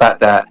well, is the fact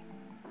that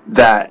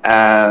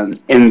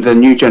in the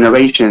new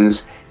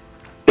generations,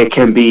 there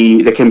can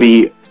be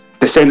the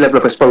same level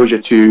of exposure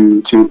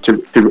to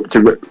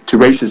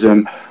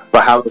racism,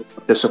 but how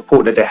the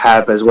support that they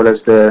have, as well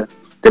as the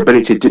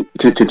ability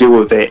to deal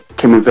with it,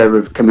 can be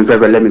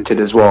very limited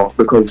as well,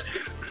 because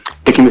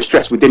they can be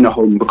stressed within the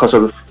home because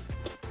of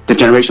the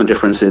generational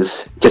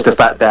differences. Just the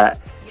fact that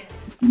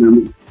so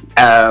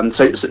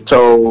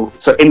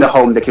in the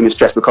home they can be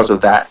stressed because of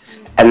that,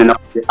 and then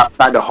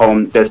outside the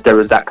home there is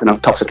that kind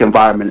of toxic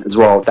environment as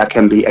well that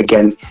can be,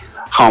 again,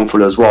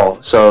 harmful as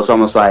well. So it's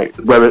almost like,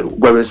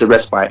 where is the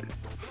respite?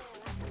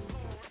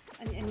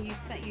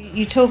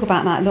 You talk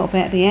about that a little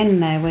bit at the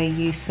end there, where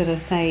you sort of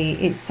say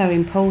it's so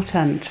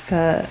important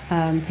for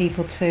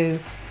people to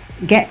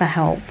get the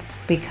help,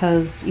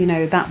 because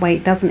that way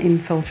it doesn't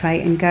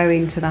infiltrate and go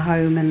into the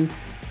home and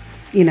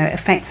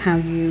affect how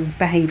you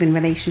behave in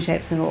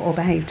relationships or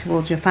behave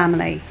towards your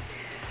family.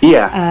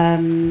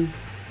 And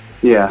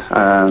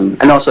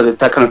also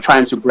they're kind of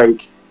trying to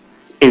break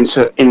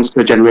into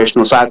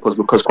generational cycles,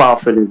 because quite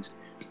often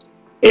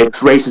if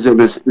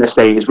racism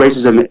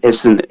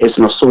is an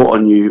assault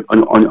on you,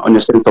 on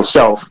your sense of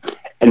self,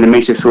 and it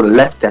makes you feel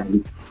less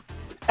than,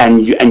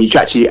 and you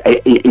actually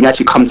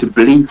come to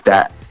believe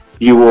that,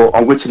 you will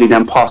unwittingly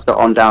then pass that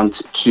on down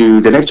to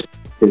the next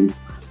generation.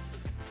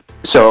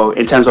 So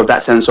in terms of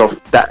that sense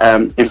of that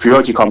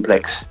inferiority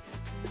complex,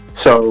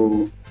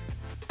 so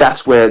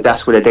that's where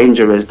the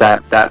danger is,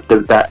 that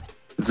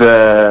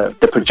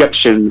the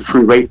projection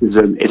through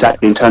racism is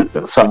actually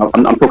internal. So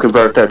I'm talking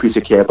very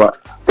therapeutic here, but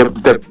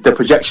the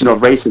projection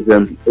of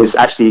racism is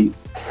actually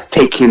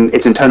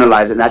it's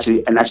internalized and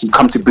actually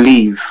come to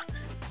believe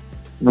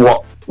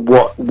what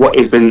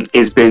has been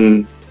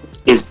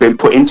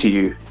put into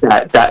you,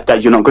 that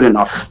you're not good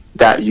enough,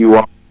 that you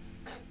are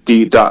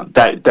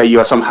that you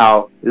are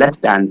somehow less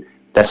than,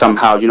 that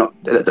somehow you're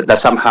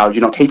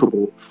not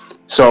capable.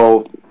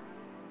 So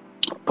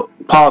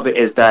part of it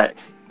is that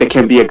there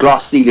can be a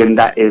glass ceiling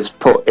that is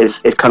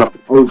kind of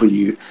over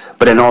you,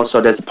 but then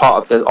also there's a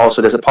part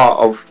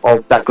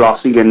of that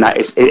glass ceiling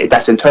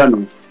that's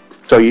internal.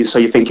 So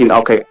you're thinking,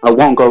 okay, I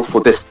won't go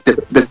for this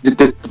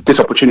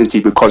opportunity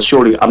because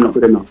surely I'm not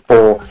good enough,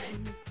 or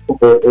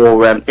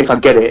if I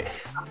get it,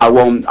 I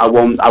won't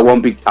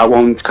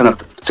kind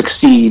of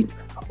succeed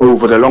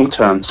over the long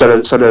term. So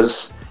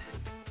there's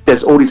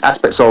all these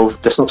aspects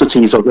of the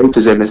subtleties of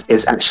racism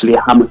is actually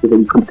how much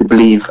you come to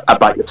believe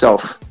about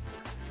yourself.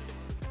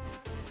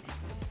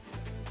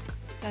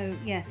 So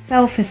yes,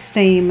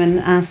 self-esteem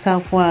and our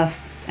self-worth,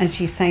 as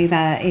you say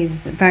there,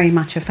 is very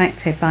much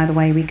affected by the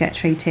way we get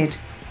treated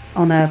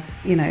on a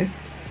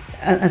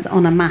as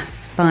on a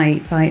mass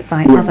by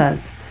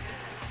others.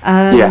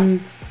 I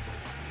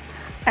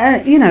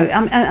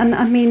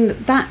mean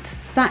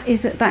that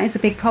is a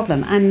big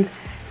problem, and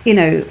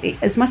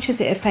as much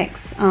as it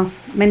affects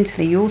us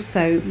mentally, you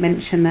also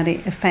mentioned that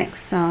it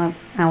affects our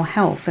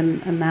health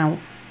and now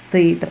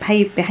the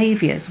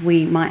behaviours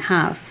we might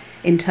have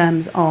in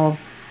terms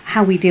of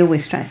how we deal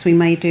with stress. We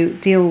may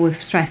deal with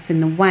stress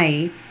in a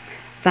way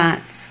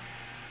that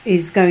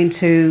is going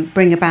to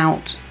bring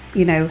about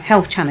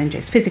health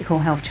challenges, physical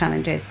health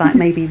challenges, like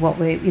maybe what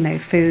we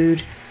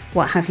food,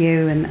 what have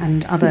you,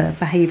 and other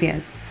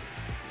behaviours.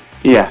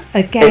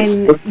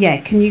 Again,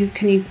 can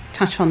you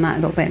touch on that a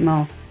little bit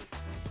more?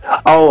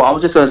 I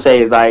was just going to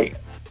say, like,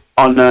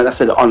 on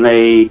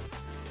a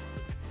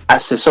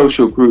as a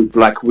social group,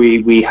 like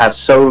we have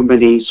so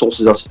many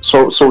sources of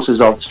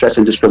stress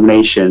and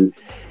discrimination,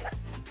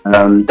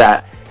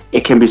 that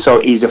it can be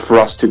so easy for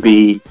us to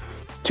be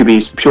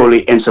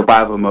purely in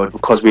survival mode,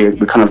 because we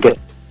kind of get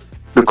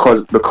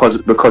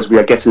because we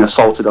are getting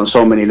assaulted on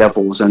so many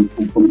levels and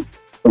from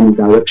many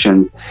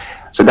directions.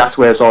 So that's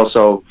where it's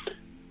also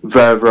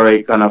very,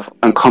 very kind of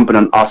incumbent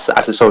on us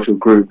as a social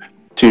group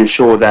to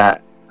ensure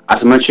that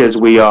as much as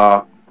we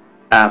are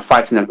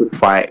fighting a good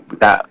fight,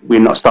 that we're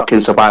not stuck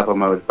in survival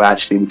mode, but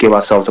actually we give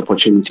ourselves the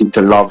opportunity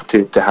to love,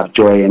 to have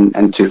joy,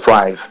 and to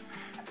thrive.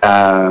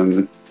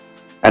 And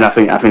I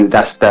think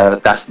that's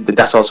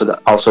also the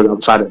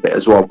other side of it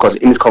as well, because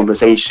in this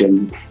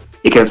conversation,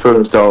 it can feel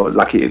as though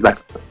like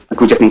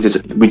we just need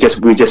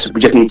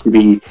to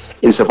be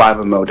in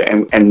survival mode,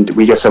 and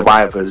we're just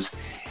survivors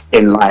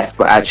in life.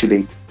 But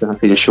actually, we have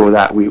to ensure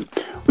that we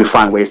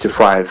find ways to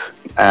thrive,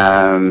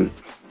 and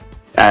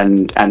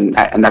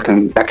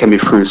that can be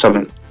through so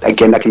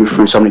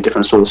many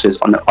different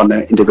sources on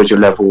an individual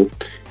level,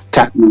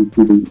 tapping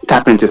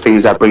into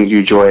things that bring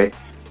you joy.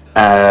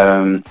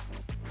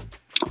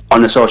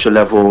 On a social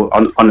level,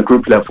 on a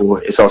group level,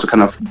 it's also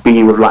kind of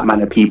being with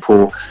like-minded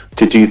people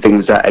to do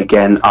things that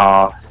again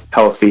are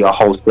healthy, are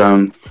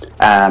wholesome,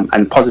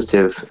 and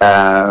positive.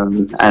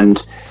 And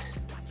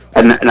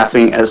I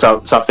think I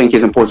think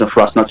it's important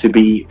for us not to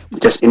be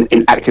just in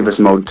activist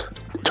mode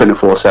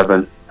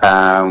 24/7,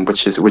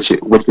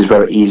 which is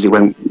very easy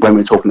when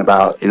we're talking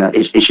about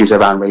issues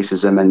around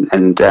racism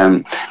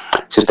and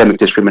systemic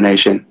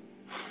discrimination.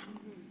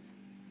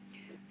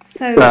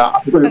 So I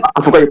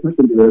forgot your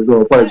question there as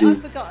well. Apologies.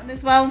 I've forgotten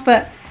as well,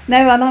 but no,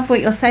 I love what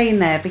you're saying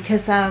there,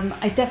 because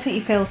I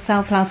definitely feel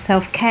self-love,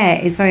 self-care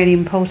is very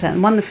important.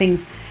 And one of the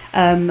things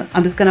I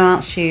was going to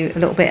ask you a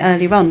little bit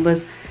earlier on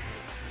was,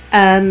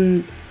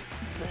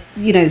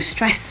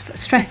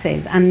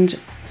 stresses, and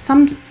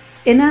some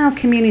in our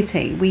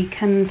community we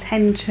can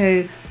tend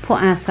to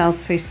put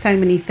ourselves through so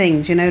many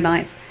things.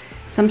 Like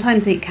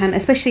sometimes it can,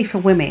 especially for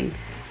women.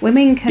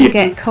 Women can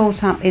get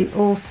caught up in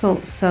all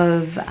sorts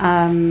of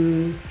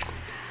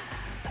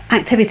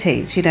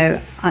activities.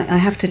 I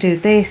have to do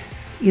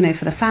this,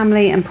 for the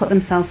family, and put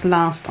themselves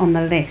last on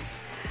the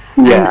list.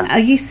 Yeah. Are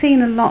you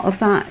seeing a lot of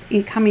that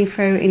coming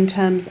through in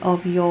terms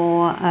of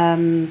your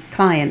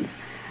clients?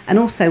 And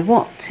also,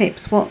 what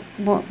tips,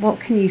 what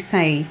can you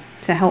say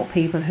to help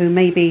people who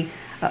maybe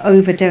are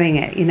overdoing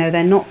it?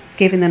 They're not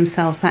giving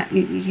themselves that.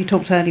 You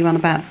talked earlier on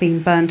about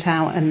being burnt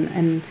out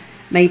and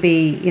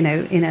maybe in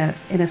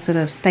a sort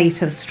of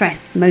state of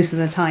stress most of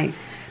the time,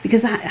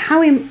 because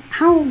how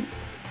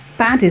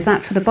bad is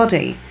that for the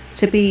body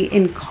to be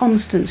in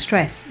constant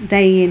stress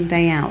day in,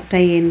 day out?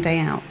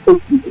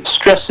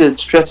 Stress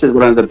is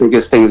one of the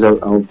biggest things of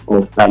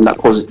that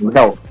causes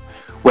health,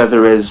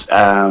 whether it's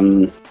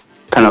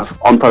kind of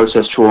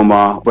unprocessed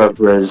trauma,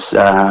 whether it's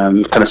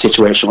kind of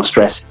situational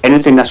stress,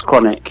 anything that's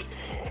chronic.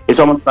 It's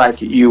almost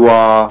like you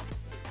are.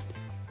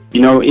 The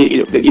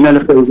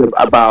phrase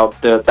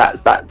about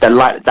the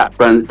light that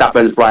burns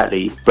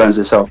brightly burns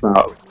itself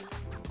out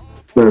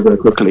very, very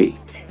quickly.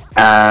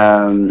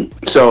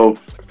 So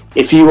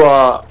if you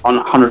are on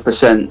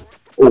 100%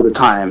 all the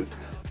time,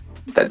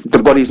 the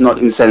body's not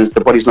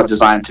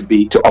designed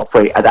to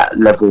operate at that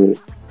level.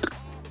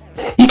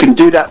 You can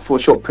do that for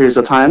short periods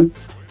of time.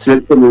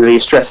 So similarly,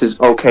 stress is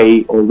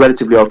okay or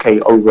relatively okay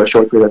over a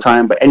short period of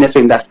time, but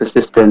anything that's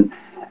persistent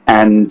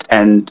and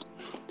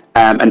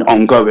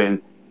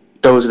ongoing,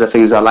 those are the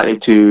things that are likely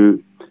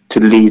to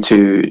lead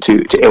to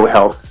ill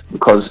health,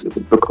 because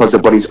the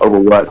body's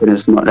overworked and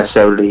it's not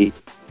necessarily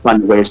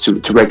finding ways to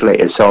regulate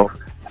itself.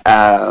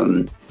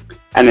 And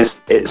it's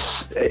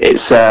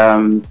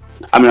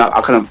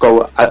I'll kind of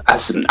go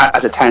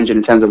as a tangent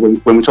in terms of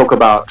when we talk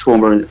about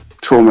trauma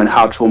and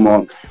how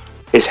trauma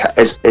is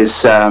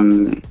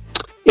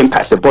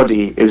impacts the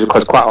body, is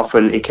because quite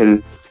often it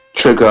can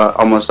trigger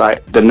almost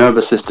like the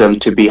nervous system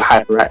to be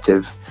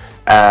hyperactive,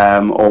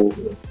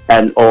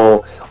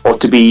 or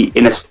to be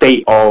in a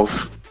state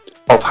of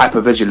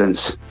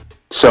hypervigilance.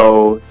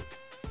 So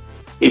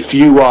if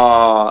you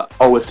are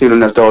always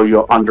feeling as though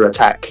you're under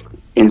attack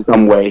in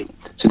some way,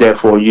 so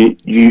therefore you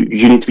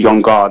need to be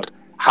on guard.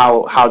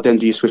 How then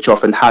do you switch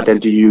off, and how then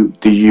do you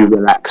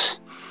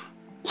relax?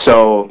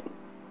 So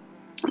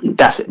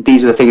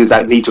these are the things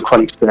that lead to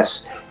chronic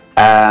stress.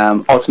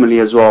 Ultimately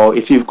as well,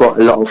 if you've got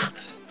a lot of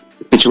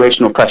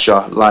situational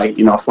pressure, like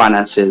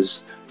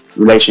finances,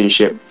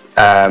 relationship,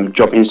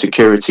 job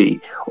insecurity,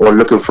 or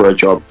looking for a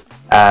job,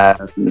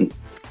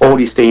 all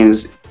these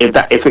things,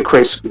 if it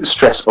creates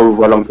stress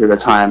over a long period of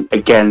time,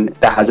 again,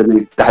 that has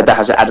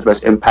an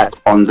adverse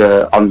impact on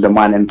the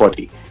mind and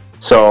body.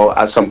 So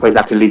at some point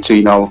that can lead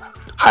to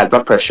high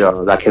blood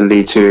pressure, that can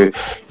lead to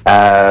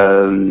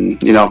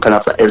kind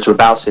of irritable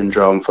bowel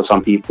syndrome for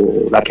some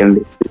people, that can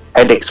lead to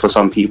headaches for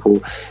some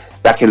people,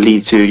 that can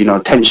lead to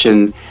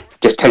tension,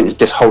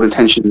 just holding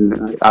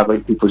tension either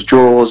in people's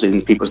jaws,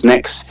 in people's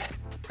necks,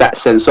 that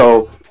sense.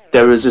 So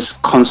there is this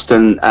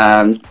constant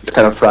kind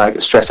of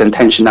like stress and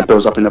tension that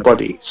builds up in the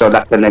body. So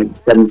that then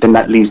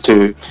that leads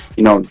to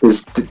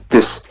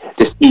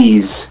this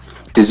ease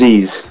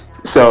disease.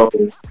 So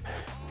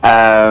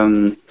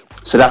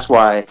that's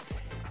why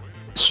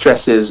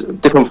stress is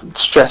different.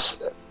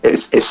 Stress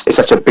is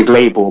such a big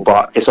label,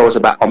 but it's always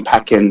about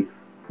unpacking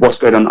what's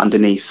going on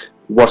underneath.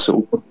 What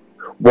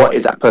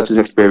is that person's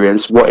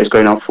experience? What is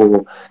going on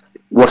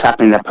what's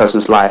happening in that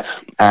person's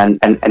life, and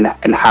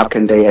how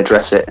can they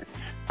address it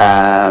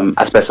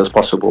as best as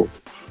possible.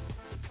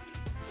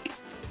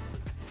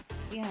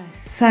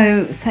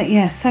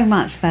 So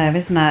much there,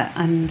 isn't it?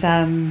 And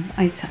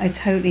I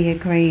totally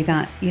agree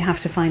that you have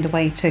to find a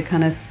way to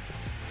kind of,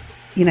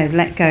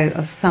 let go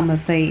of some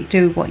of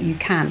do what you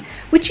can.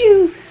 Would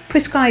you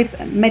prescribe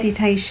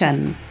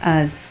meditation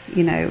as,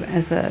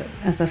 as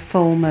a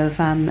form of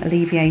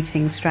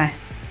alleviating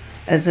stress,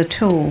 as a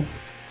tool?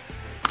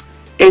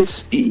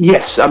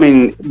 Yes. I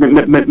mean,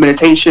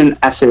 meditation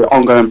as an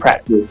ongoing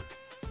practice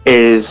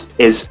is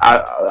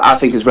I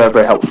think is very,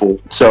 very helpful.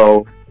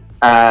 So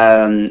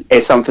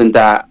it's something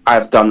that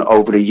I've done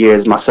over the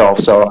years myself.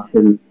 So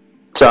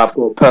I've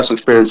got personal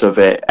experience of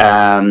it.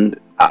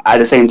 At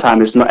the same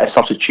time, it's not a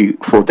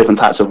substitute for different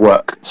types of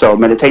work. So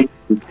meditation.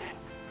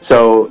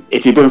 So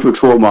if you've been through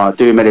trauma,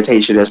 doing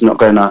meditation is not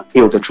going to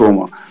heal the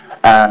trauma.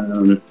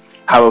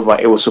 However,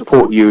 it will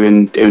support you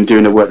in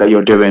doing the work that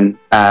you're doing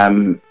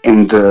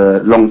in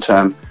the long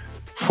term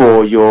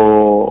for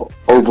your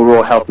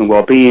overall health and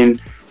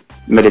well-being.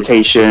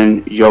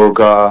 Meditation,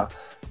 yoga,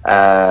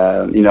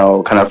 kind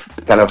of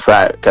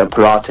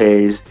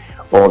Pilates,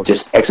 or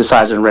just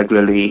exercising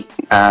regularly.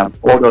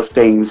 All those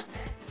things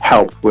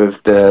help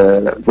with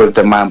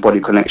the mind-body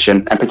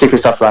connection, and particularly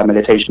stuff like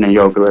meditation and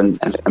yoga and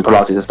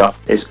Pilates and stuff.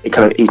 It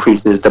kind of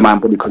increases the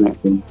mind-body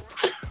connection.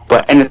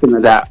 But anything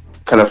like that,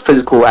 kind of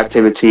physical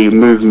activity,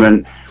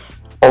 movement,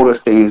 all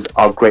those things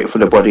are great for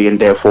the body, and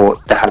therefore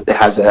it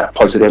has a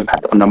positive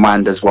impact on the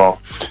mind as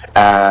well.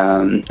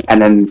 And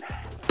then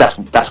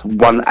that's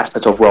one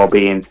aspect of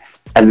well-being.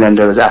 And then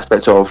there's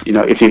aspects of,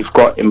 if you've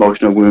got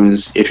emotional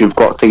wounds, if you've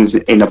got things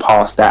in the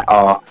past that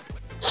are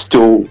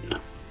still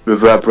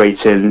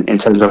reverberating in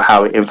terms of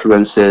how it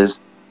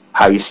influences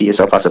how you see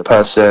yourself as a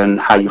person,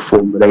 how you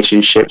form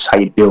relationships, how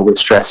you deal with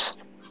stress,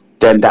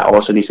 then that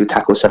also needs to be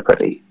tackled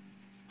separately.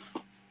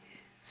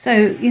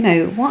 So,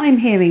 what I'm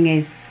hearing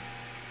is,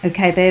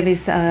 okay, there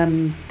is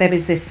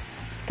this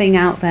thing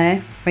out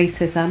there,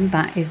 racism,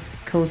 that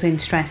is causing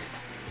stress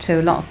to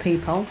a lot of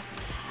people.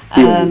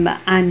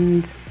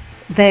 And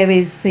there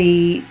is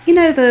the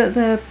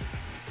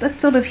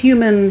sort of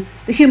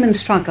human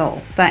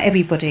struggle that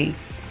everybody,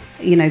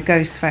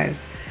 goes through.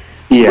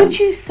 Yeah. Would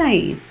you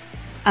say,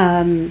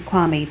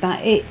 Kwame,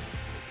 that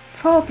it's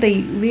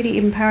probably really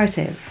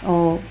imperative,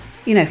 or,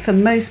 for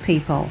most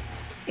people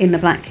in the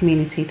Black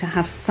community to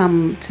have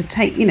some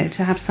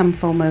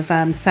form of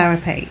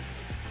therapy?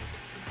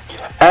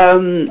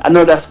 I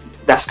know that's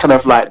kind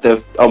of like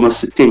the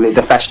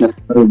fashion of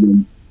the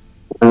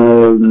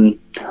moment.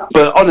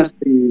 But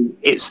honestly,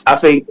 I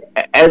think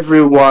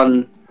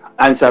everyone,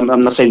 and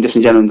I'm not saying this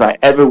in general, like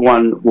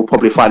everyone will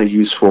probably find it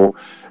useful.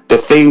 The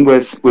thing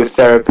with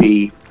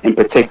therapy in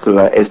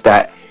particular is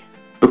that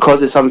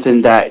because it's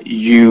something that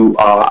you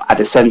are at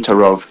the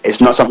center of,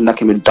 it's not something that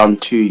can be done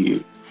to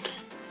you.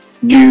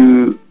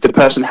 The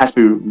person has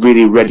to be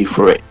really ready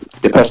for it.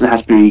 The person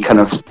has to be kind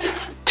of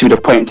to the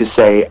point to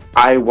say,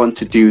 I want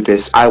to do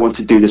this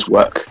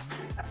work,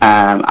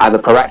 either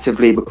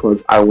proactively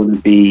because I want to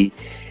be,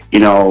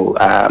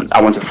 I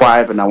want to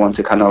thrive and I want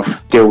to kind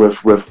of deal with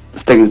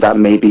things that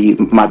might be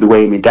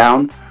weighing me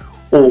down,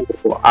 or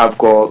I've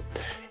got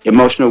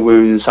emotional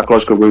wounds,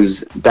 psychological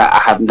wounds that I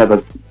have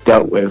never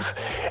dealt with,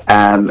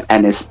 and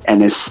it's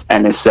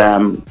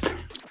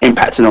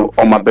impacting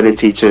on my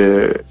ability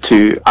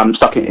to I'm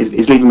stuck in,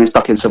 it's leaving me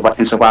stuck in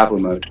survival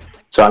mode.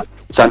 So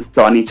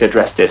I need to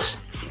address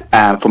this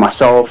for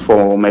myself,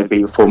 or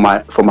maybe for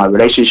my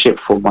relationship,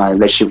 with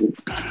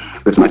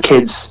my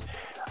kids.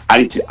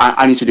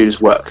 I need to do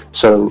this work.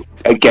 So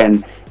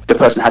again, the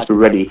person has to be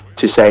ready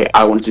to say,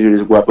 I want to do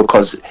this work,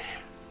 because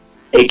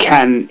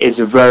it's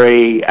a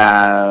very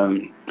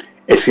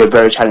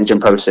challenging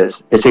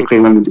process,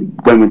 particularly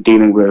when we're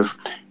dealing with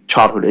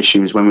childhood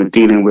issues, when we're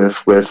dealing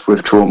with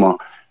trauma.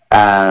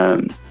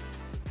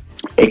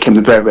 It can be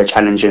very, very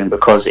challenging,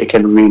 because it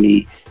can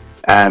really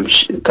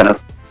kind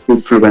of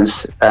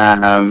influence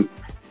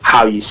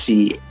how you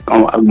see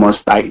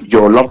almost like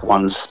your loved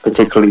ones,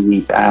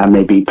 particularly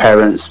maybe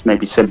parents,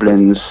 maybe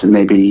siblings,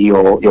 maybe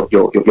your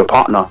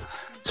partner.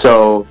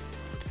 So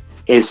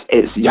you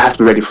have to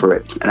be ready for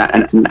it,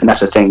 and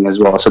that's the thing as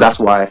well. So that's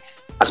why,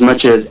 as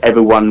much as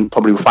everyone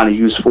probably will find it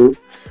useful,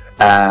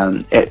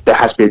 it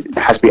has to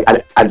be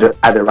at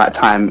the right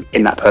time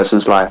in that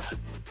person's life.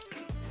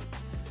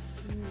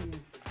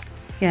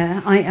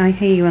 Yeah, I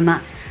hear you on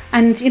that.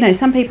 And,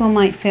 some people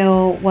might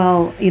feel,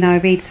 well, I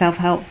read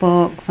self-help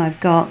books, I've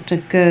got a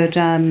good,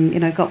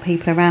 got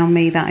people around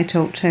me that I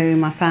talk to,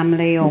 my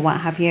family or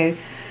what have you.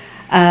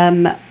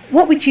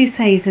 What would you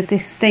say is a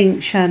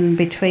distinction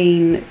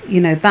between,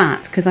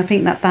 that? Because I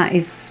think that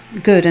is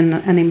good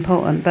and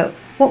important. But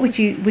what would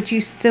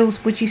you still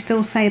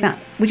say that?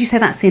 Would you say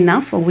that's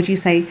enough, or would you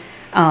say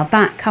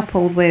that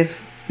coupled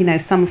with,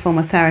 some form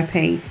of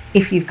therapy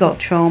if you've got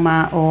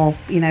trauma or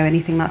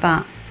anything like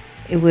that.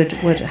 It would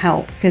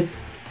help,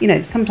 because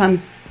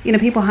sometimes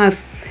people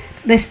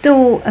there's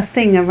still a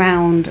thing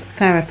around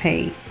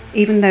therapy,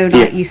 even though,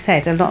 like you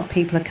said, a lot of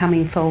people are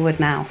coming forward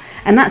now.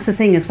 And that's the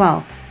thing as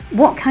well.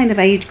 What kind of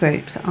age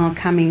groups are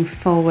coming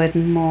forward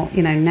more,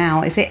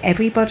 now? Is it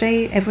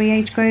everybody, every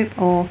age group,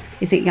 or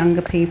is it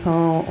younger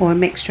people, or a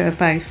mixture of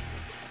both?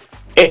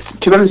 It's,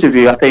 to be honest with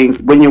you, I think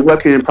when you're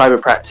working in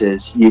private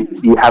practice,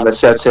 you have a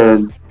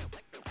certain,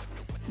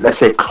 let's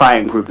say,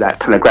 client group that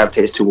kind of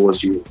gravitates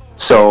towards you.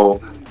 So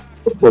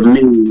for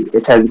me,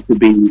 it tends to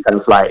be kind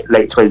of like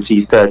late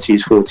 20s,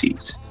 30s,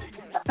 40s.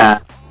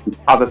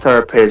 Other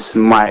therapists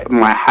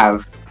might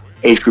have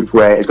age group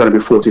where it's going to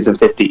be 40s and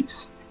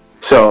 50s.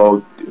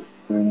 So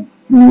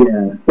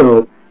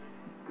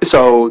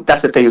so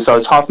that's the thing. So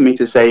it's hard for me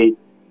to say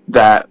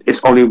that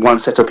it's only one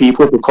set of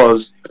people,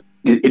 because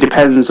it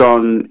depends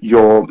on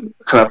your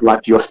kind of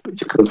like your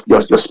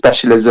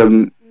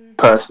specialism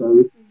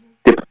person,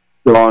 depends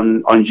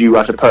on you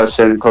as a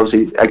person. Because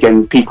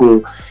again,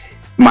 people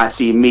might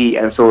see me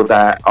and feel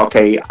that,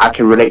 okay, I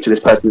can relate to this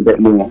person a bit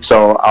more.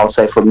 So I'll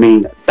say for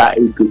me, that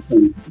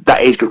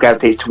age group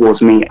gravitates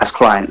towards me as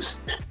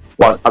clients,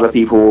 while other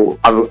people,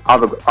 other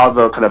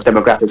kind of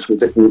demographics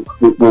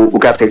will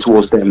gravitate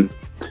towards them.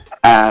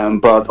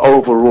 But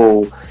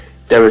overall,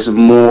 there is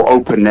more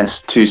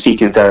openness to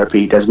seeking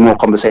therapy. There's more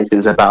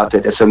conversations about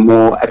it. There's a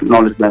more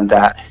acknowledgement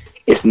that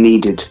it's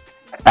needed,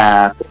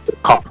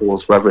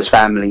 couples, whether it's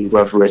family,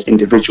 whether it's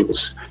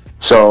individuals.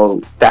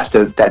 So that's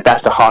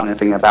the heartening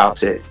thing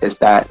about it, is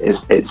that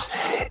it's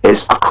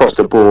across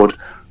the board.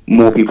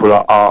 More people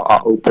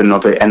are open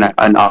of it and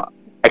are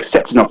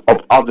accepting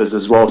of others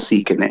as well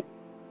seeking it.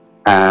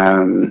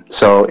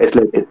 So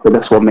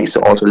that's what makes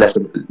it also less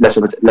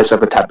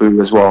of a taboo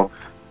as well.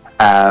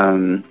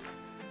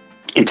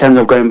 In terms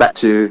of going back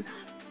to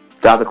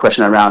the other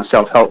question around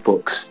self-help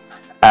books,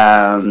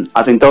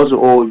 I think those are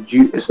all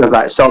it's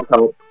like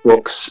self-help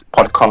books,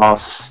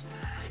 podcasts,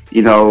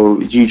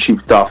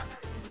 YouTube stuff.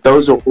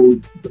 Those are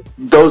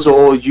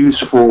all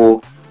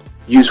useful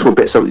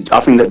bits of. I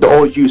think that they're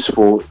all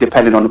useful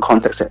depending on the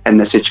context and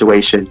the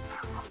situation.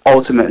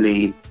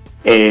 Ultimately,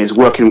 is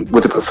working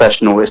with a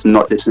professional is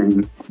not the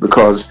same,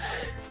 because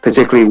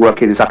particularly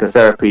working in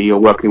psychotherapy, you're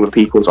working with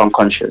people's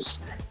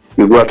unconscious.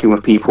 You're working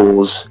with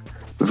people's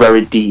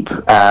very deep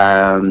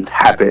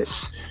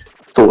habits,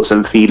 thoughts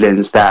and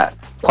feelings that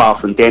quite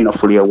often they're not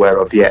fully aware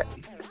of yet.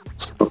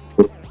 So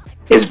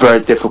it's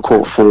very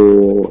difficult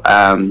for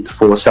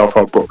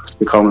self-help books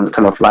to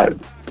kind of like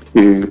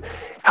to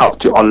help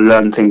to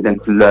unlearn things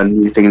and to learn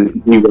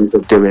new ways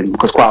of doing,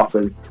 because quite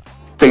often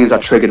things are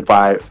triggered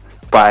by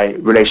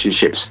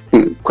relationships,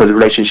 because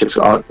relationships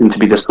seem to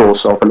be the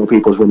source of a lot of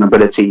people's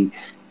vulnerability,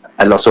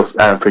 a lot of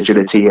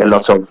fragility, a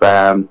lot of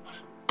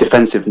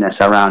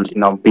defensiveness around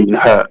being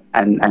hurt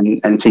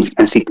and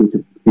seeking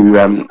to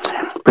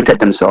protect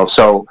themselves.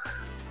 So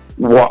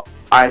what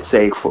I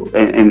say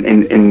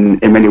in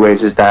many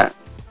ways is that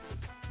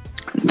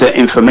the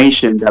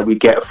information that we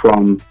get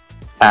from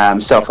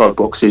self-help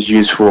books is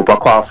useful, but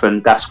quite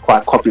often that's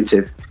quite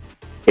cognitive.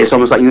 It's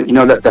almost like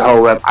that the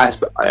whole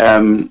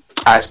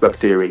iceberg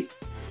theory.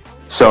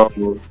 So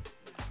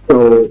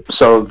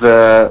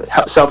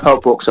the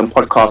self-help books and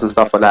podcasts and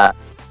stuff like that,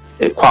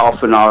 it quite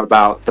often are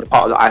about the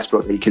part of the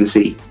iceberg that you can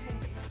see.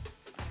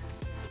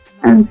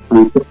 Not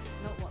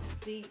what's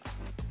deep.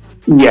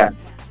 Yeah.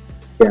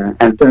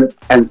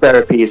 And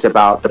therapy is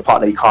about the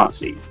part that you can't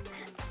see.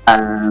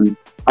 And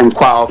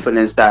quite often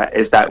is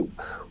that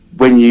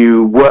when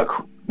you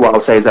work, what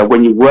I'll say is that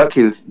when you work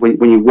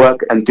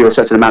and do a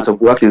certain amount of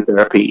work in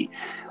therapy,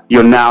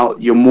 you're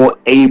more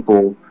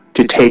able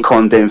to take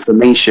on the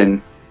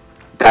information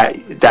that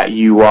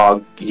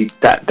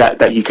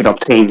you can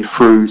obtain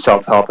through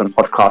self-help and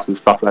podcasts and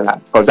stuff like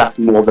that, because that's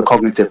more of the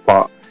cognitive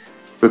part.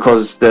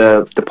 Because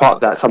the part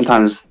that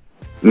sometimes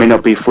may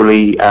not be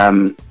fully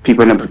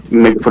people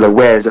may be fully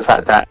aware is the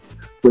fact that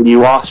when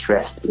you are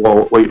stressed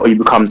or you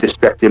become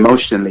distressed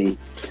emotionally,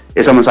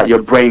 it's almost like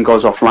your brain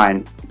goes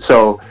offline.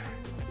 So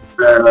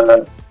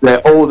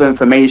all the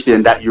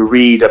information that you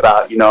read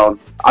about,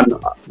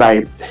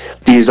 like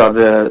these are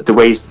the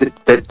ways,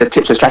 the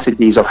tips and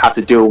strategies of how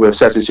to deal with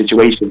certain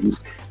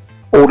situations,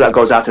 all that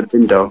goes out of the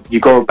window.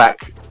 You go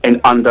back and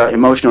under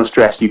emotional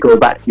stress, you go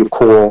back to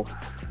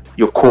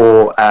your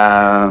core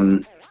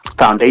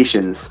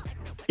foundations,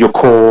 your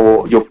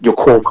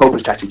core coping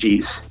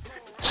strategies.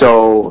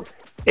 So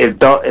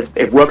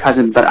if work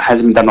hasn't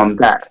been done on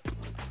that,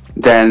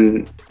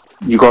 then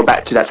you go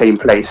back to that same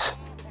place,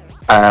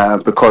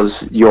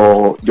 because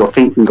your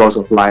thinking goes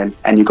offline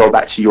and you go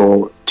back to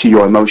your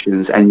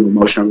emotions and your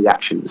emotional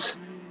reactions.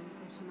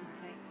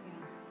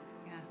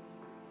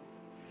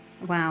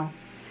 Wow.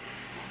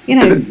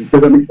 Does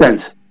that make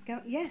sense?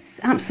 Yes,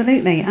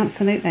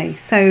 absolutely.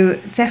 So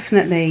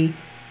definitely,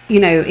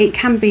 it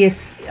can be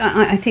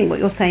I think what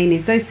you're saying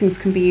is those things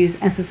can be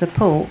used as a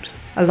support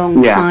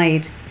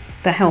alongside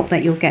the help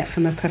that you'll get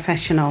from a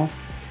professional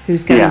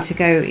who's going to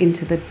go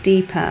into the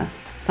deeper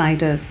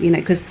side of,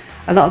 because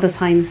a lot of the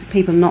times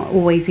people are not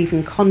always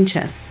even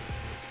conscious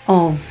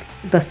of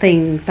the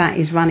thing that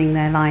is running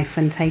their life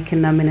and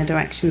taking them in a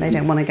direction they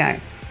don't want to go.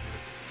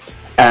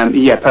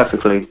 Yeah,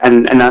 perfectly.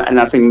 And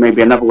I think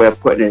maybe another way of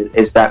putting it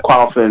is that quite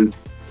often,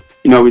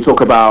 we talk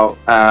about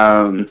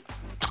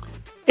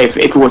if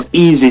it was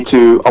easy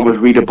to almost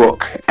read a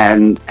book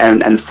and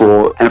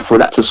for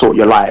that to sort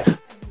your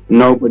life,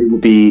 nobody will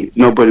be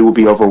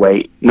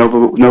overweight.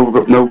 Nobody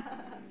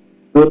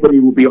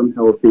will be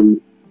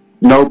unhealthy.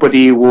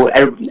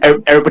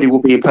 Everybody will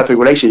be in perfect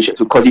relationships,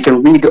 because you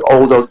can read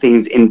all those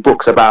things in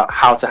books about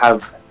how to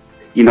have,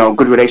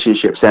 good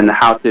relationships, and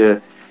how to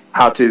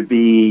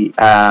be,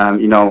 how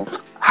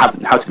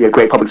to be a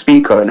great public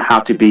speaker, and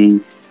how to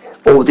be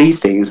all these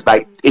things.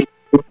 Like if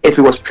it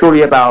was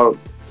purely about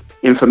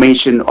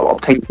information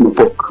obtained from a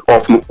book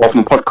or from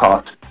a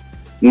podcast,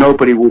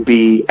 everybody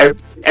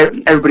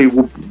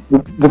will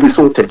be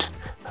sorted.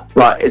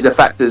 But it's the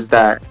fact is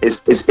that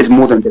it's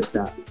more than just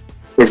that.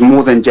 It's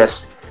more than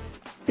just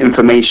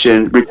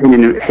information,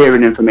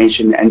 hearing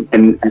information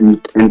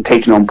and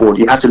taking on board.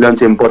 You have to learn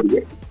to embody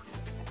it.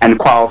 And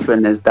quite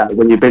often is that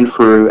when you've been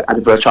through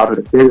adverse childhood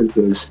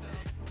experiences,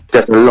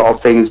 there's a lot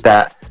of things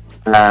that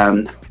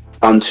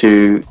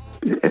to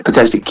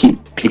potentially keep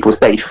people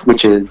safe,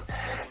 which is,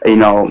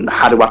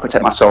 how do I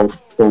protect myself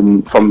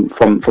from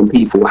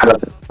people? How do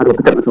I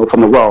protect myself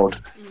from the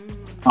world?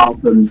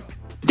 Often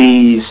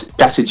these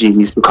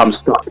strategies become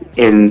stuck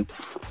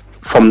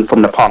from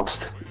the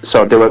past.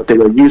 So they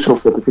were useful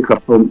for a particular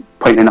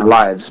point in our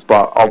lives,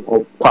 but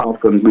quite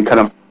often we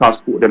kind of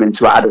transport them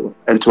into our adult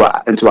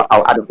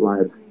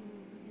lives,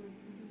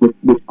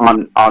 which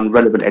aren't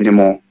relevant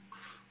anymore.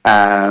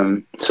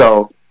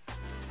 So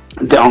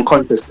the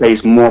unconscious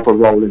plays more of a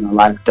role in our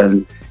life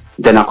than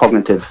our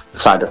cognitive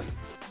side. Yes,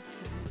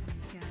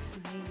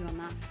 I hear you on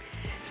that.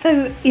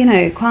 So,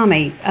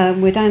 Kwame,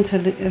 we're down to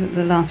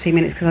the last few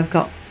minutes because I've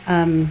got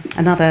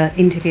another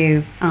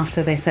interview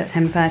after this at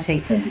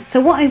 10:30.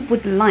 So what I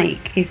would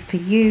like is for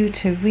you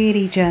to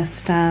really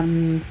just,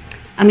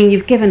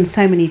 you've given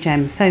so many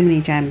gems,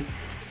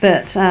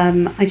 but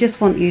I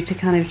just want you to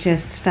kind of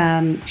just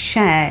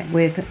share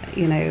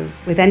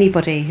with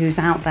anybody who's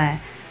out there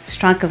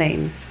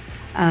struggling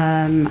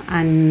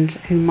and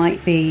who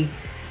might be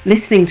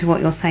listening to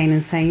what you're saying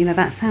and saying,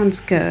 that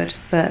sounds good,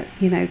 but,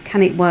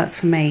 can it work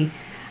for me?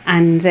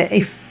 And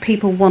if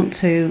people want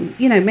to,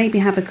 maybe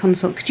have a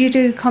consult, could you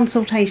do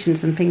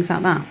consultations and things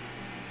like that?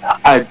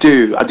 I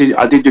do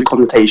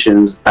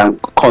consultations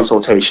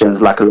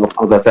like a lot of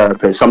other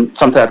therapists.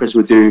 Some therapists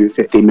would do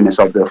 15 minutes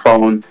of the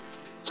phone.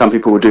 Some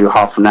people would do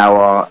half an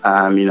hour,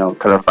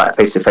 kind of like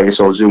face-to-face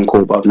or Zoom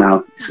call, but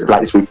now it's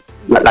like this week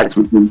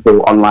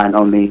online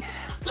only.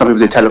 Some people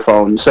do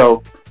telephone.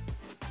 So,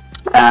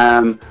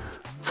 I'm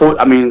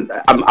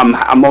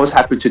always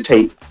happy to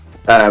take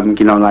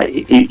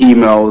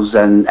emails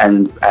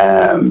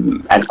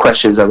and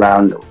questions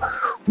around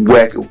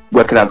where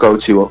can I go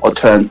to or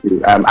turn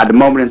to. At the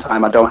moment in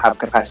time, I don't have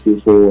capacity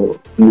for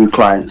new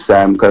clients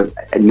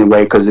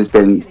because it's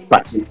been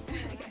quite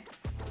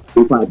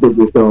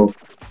busy. So,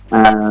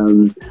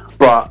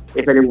 but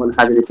if anyone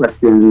has any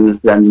questions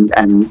and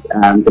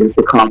they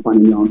can't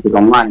find any answers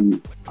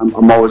online,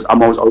 I'm always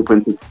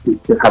open to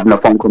having a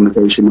phone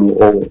conversation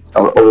or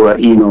an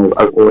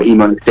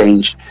email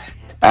exchange.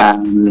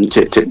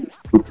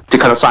 To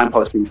kind of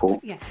signpost people.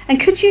 Yeah, and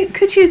could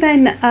you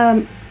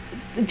then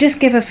just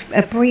give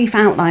a brief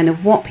outline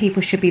of what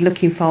people should be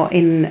looking for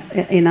in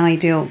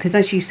ideal? Because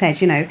as you said,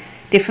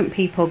 different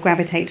people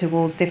gravitate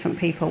towards different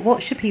people.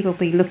 What should people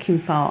be looking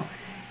for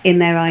in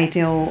their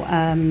ideal,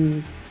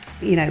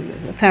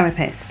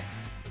 therapist?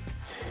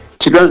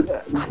 To be honest,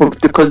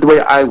 because the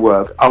way I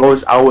work, I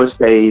always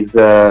say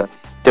the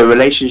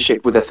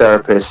relationship with the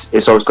therapist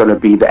is always going to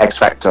be the X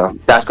factor.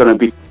 That's going to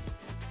be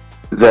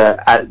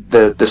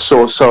the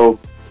source. So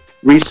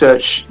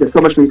research, there's so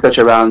much research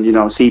around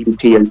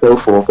CBT and so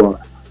forth,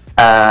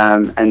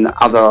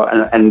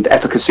 and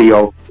efficacy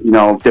of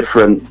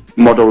different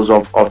models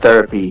of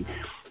therapy.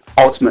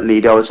 Ultimately,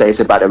 they always say it's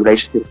about the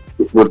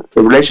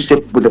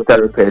relationship with the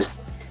therapist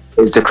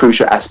is the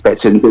crucial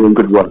aspect in doing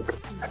good work.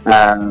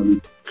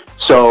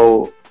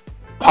 So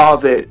part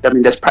of it,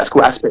 there's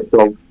practical aspects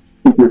of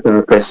speaking to a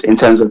therapist in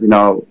terms of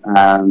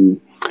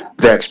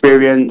their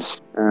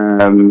experience,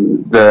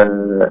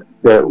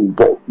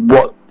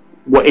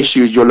 what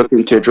issues you're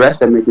looking to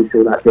address, and making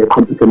sure that they're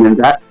competent in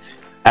that.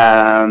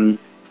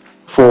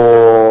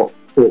 For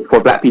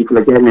Black people,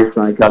 again, it's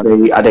like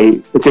are they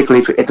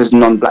particularly if it's a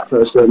non-Black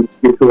person,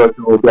 you feel like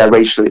they're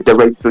racially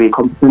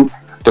competent,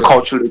 they're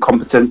culturally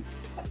competent.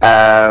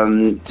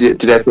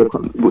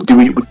 Would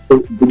you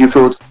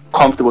feel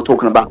comfortable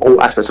talking about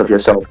all aspects of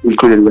yourself,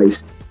 including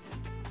race?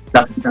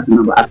 That's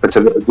another aspect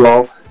of it as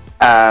well.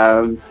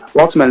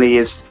 Ultimately,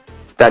 is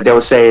that they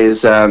will say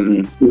is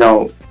find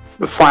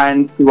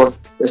two or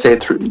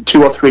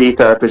three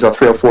therapists or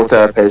 3 or 4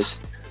 therapists,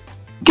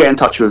 get in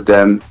touch with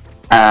them,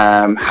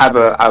 have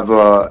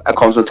a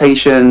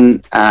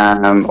consultation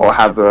or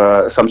have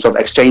some sort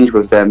of exchange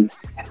with them,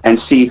 and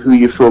see who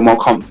you feel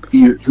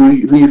who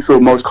you feel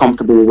most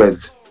comfortable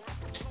with.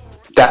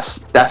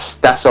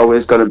 That's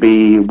always going to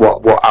be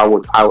what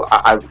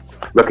I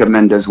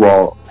recommend as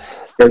well.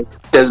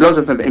 There's loads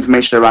of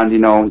information around,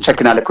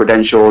 checking out the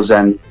credentials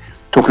and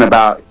talking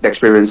about the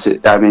experience.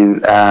 I mean,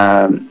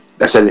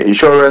 let's say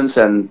insurance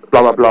and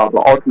blah blah blah.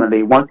 But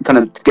ultimately, once you kind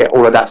of get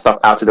all of that stuff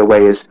out of the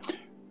way, is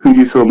who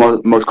you feel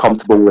most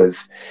comfortable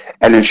with,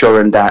 and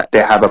ensuring that they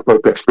have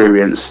appropriate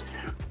experience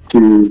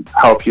to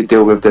help you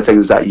deal with the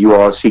things that you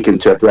are seeking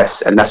to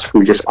address. And that's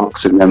through just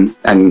asking them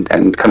and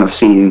kind of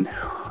seeing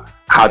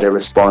how they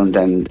respond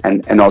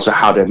and also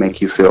how they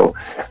make you feel.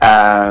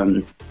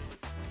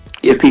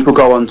 If people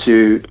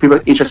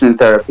people interested in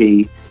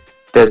therapy,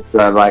 there's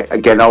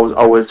again, I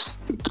always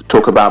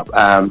talk about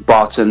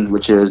Barton,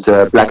 which is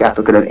the Black,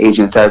 African and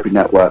Asian Therapy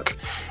Network,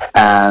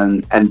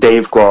 and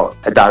they've got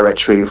a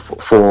directory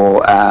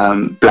for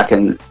Black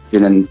and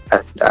Asian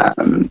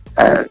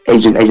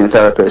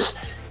therapists,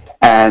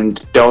 and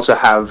they also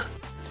have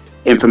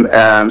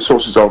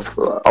sources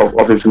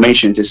of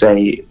information to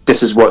say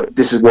this is what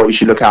you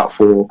should look out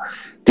for.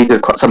 These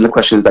are some of the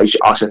questions that you should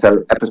ask a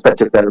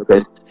prospective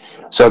therapist.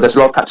 So there's a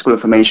lot of practical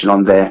information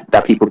on there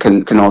that people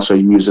can also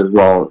use as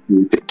well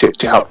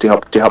to help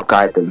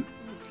guide them.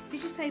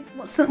 Did you say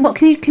what?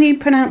 Can you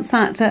pronounce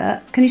that?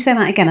 Can you say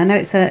that again? I know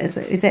is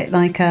it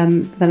like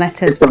the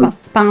letters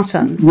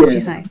Barton? Yeah, did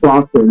you say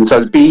Barton?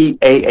 So it's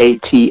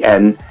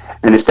BAATN,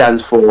 and it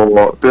stands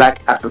for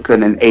Black,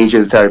 African and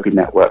Asian Therapy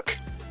Network.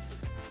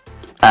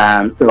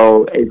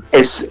 So I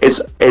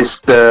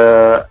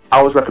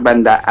always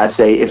recommend that as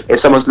if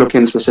someone's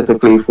looking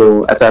specifically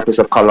for a therapist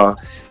of color,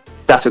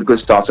 that's a good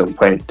starting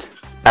point.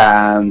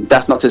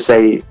 That's not to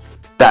say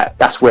that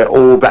that's where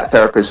all Black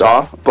therapists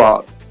are,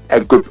 but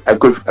a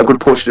good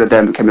portion of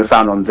them can be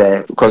found on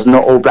there, because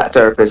not all Black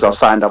therapists are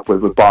signed up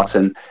with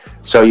Barton.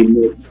 So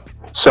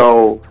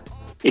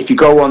if you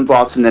go on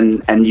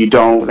Barton and you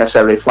don't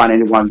necessarily find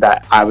anyone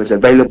that either is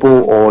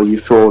available or you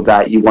feel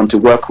that you want to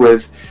work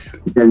with,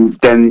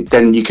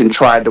 then you can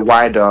try the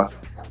wider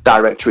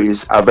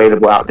directories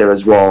available out there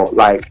as well.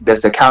 Like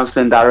there's the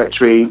counselling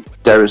directory,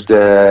 there is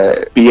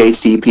the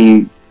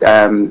BACP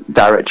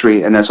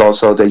directory, and there's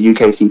also the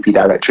UKCP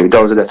directory.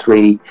 Those are the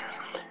three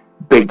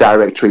big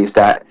directories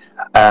that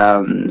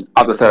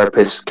other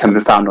therapists can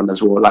be found on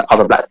as well, like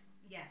other Black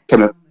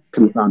can be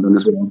found on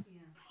as well.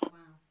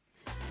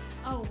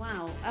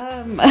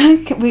 I'm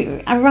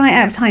right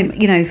out of time.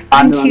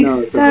 Thank you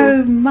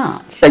so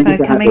much for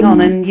coming on,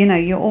 and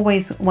you're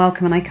always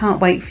welcome, and I can't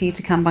wait for you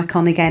to come back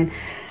on again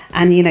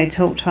and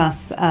talk to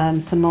us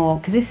some more,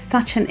 because this is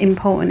such an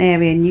important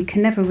area, and you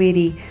can never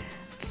really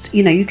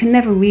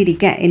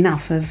get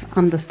enough of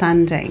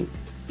understanding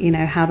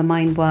how the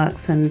mind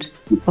works, and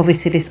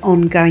obviously this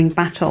ongoing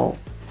battle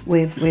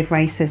with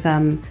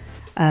racism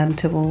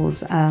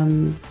towards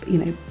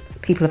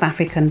people of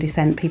African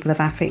descent, people of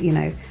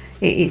Africa.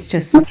 It's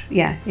just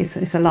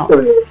it's a lot.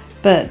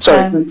 But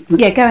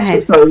go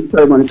ahead. Sorry,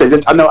 I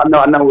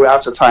know we're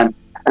out of time.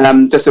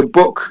 There's a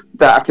book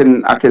that I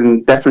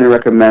can definitely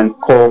recommend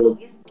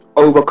called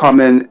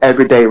Overcoming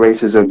Everyday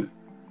Racism,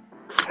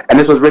 and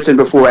this was written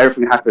before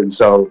everything happened.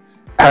 So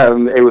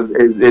it was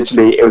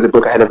a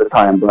book ahead of its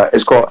time, but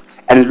it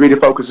really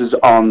focuses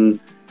on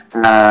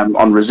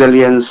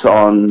resilience,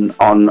 on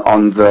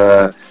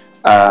the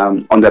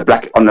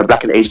Black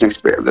and Asian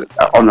experience,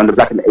 on the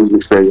Black and Asian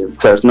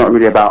experience. So it's not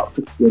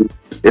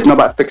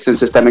about fixing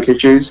systemic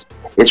issues.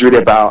 It's really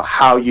about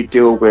how you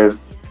deal with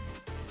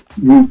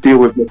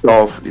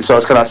yourself. So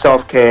it's kind of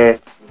self-care,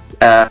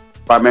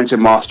 environmental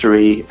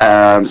mastery.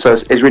 So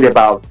it's really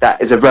about that.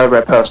 It's a very,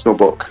 very personal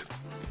book.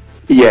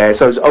 Yeah.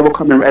 So it's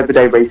Overcoming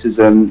Everyday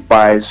Racism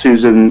by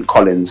Susan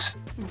Collins.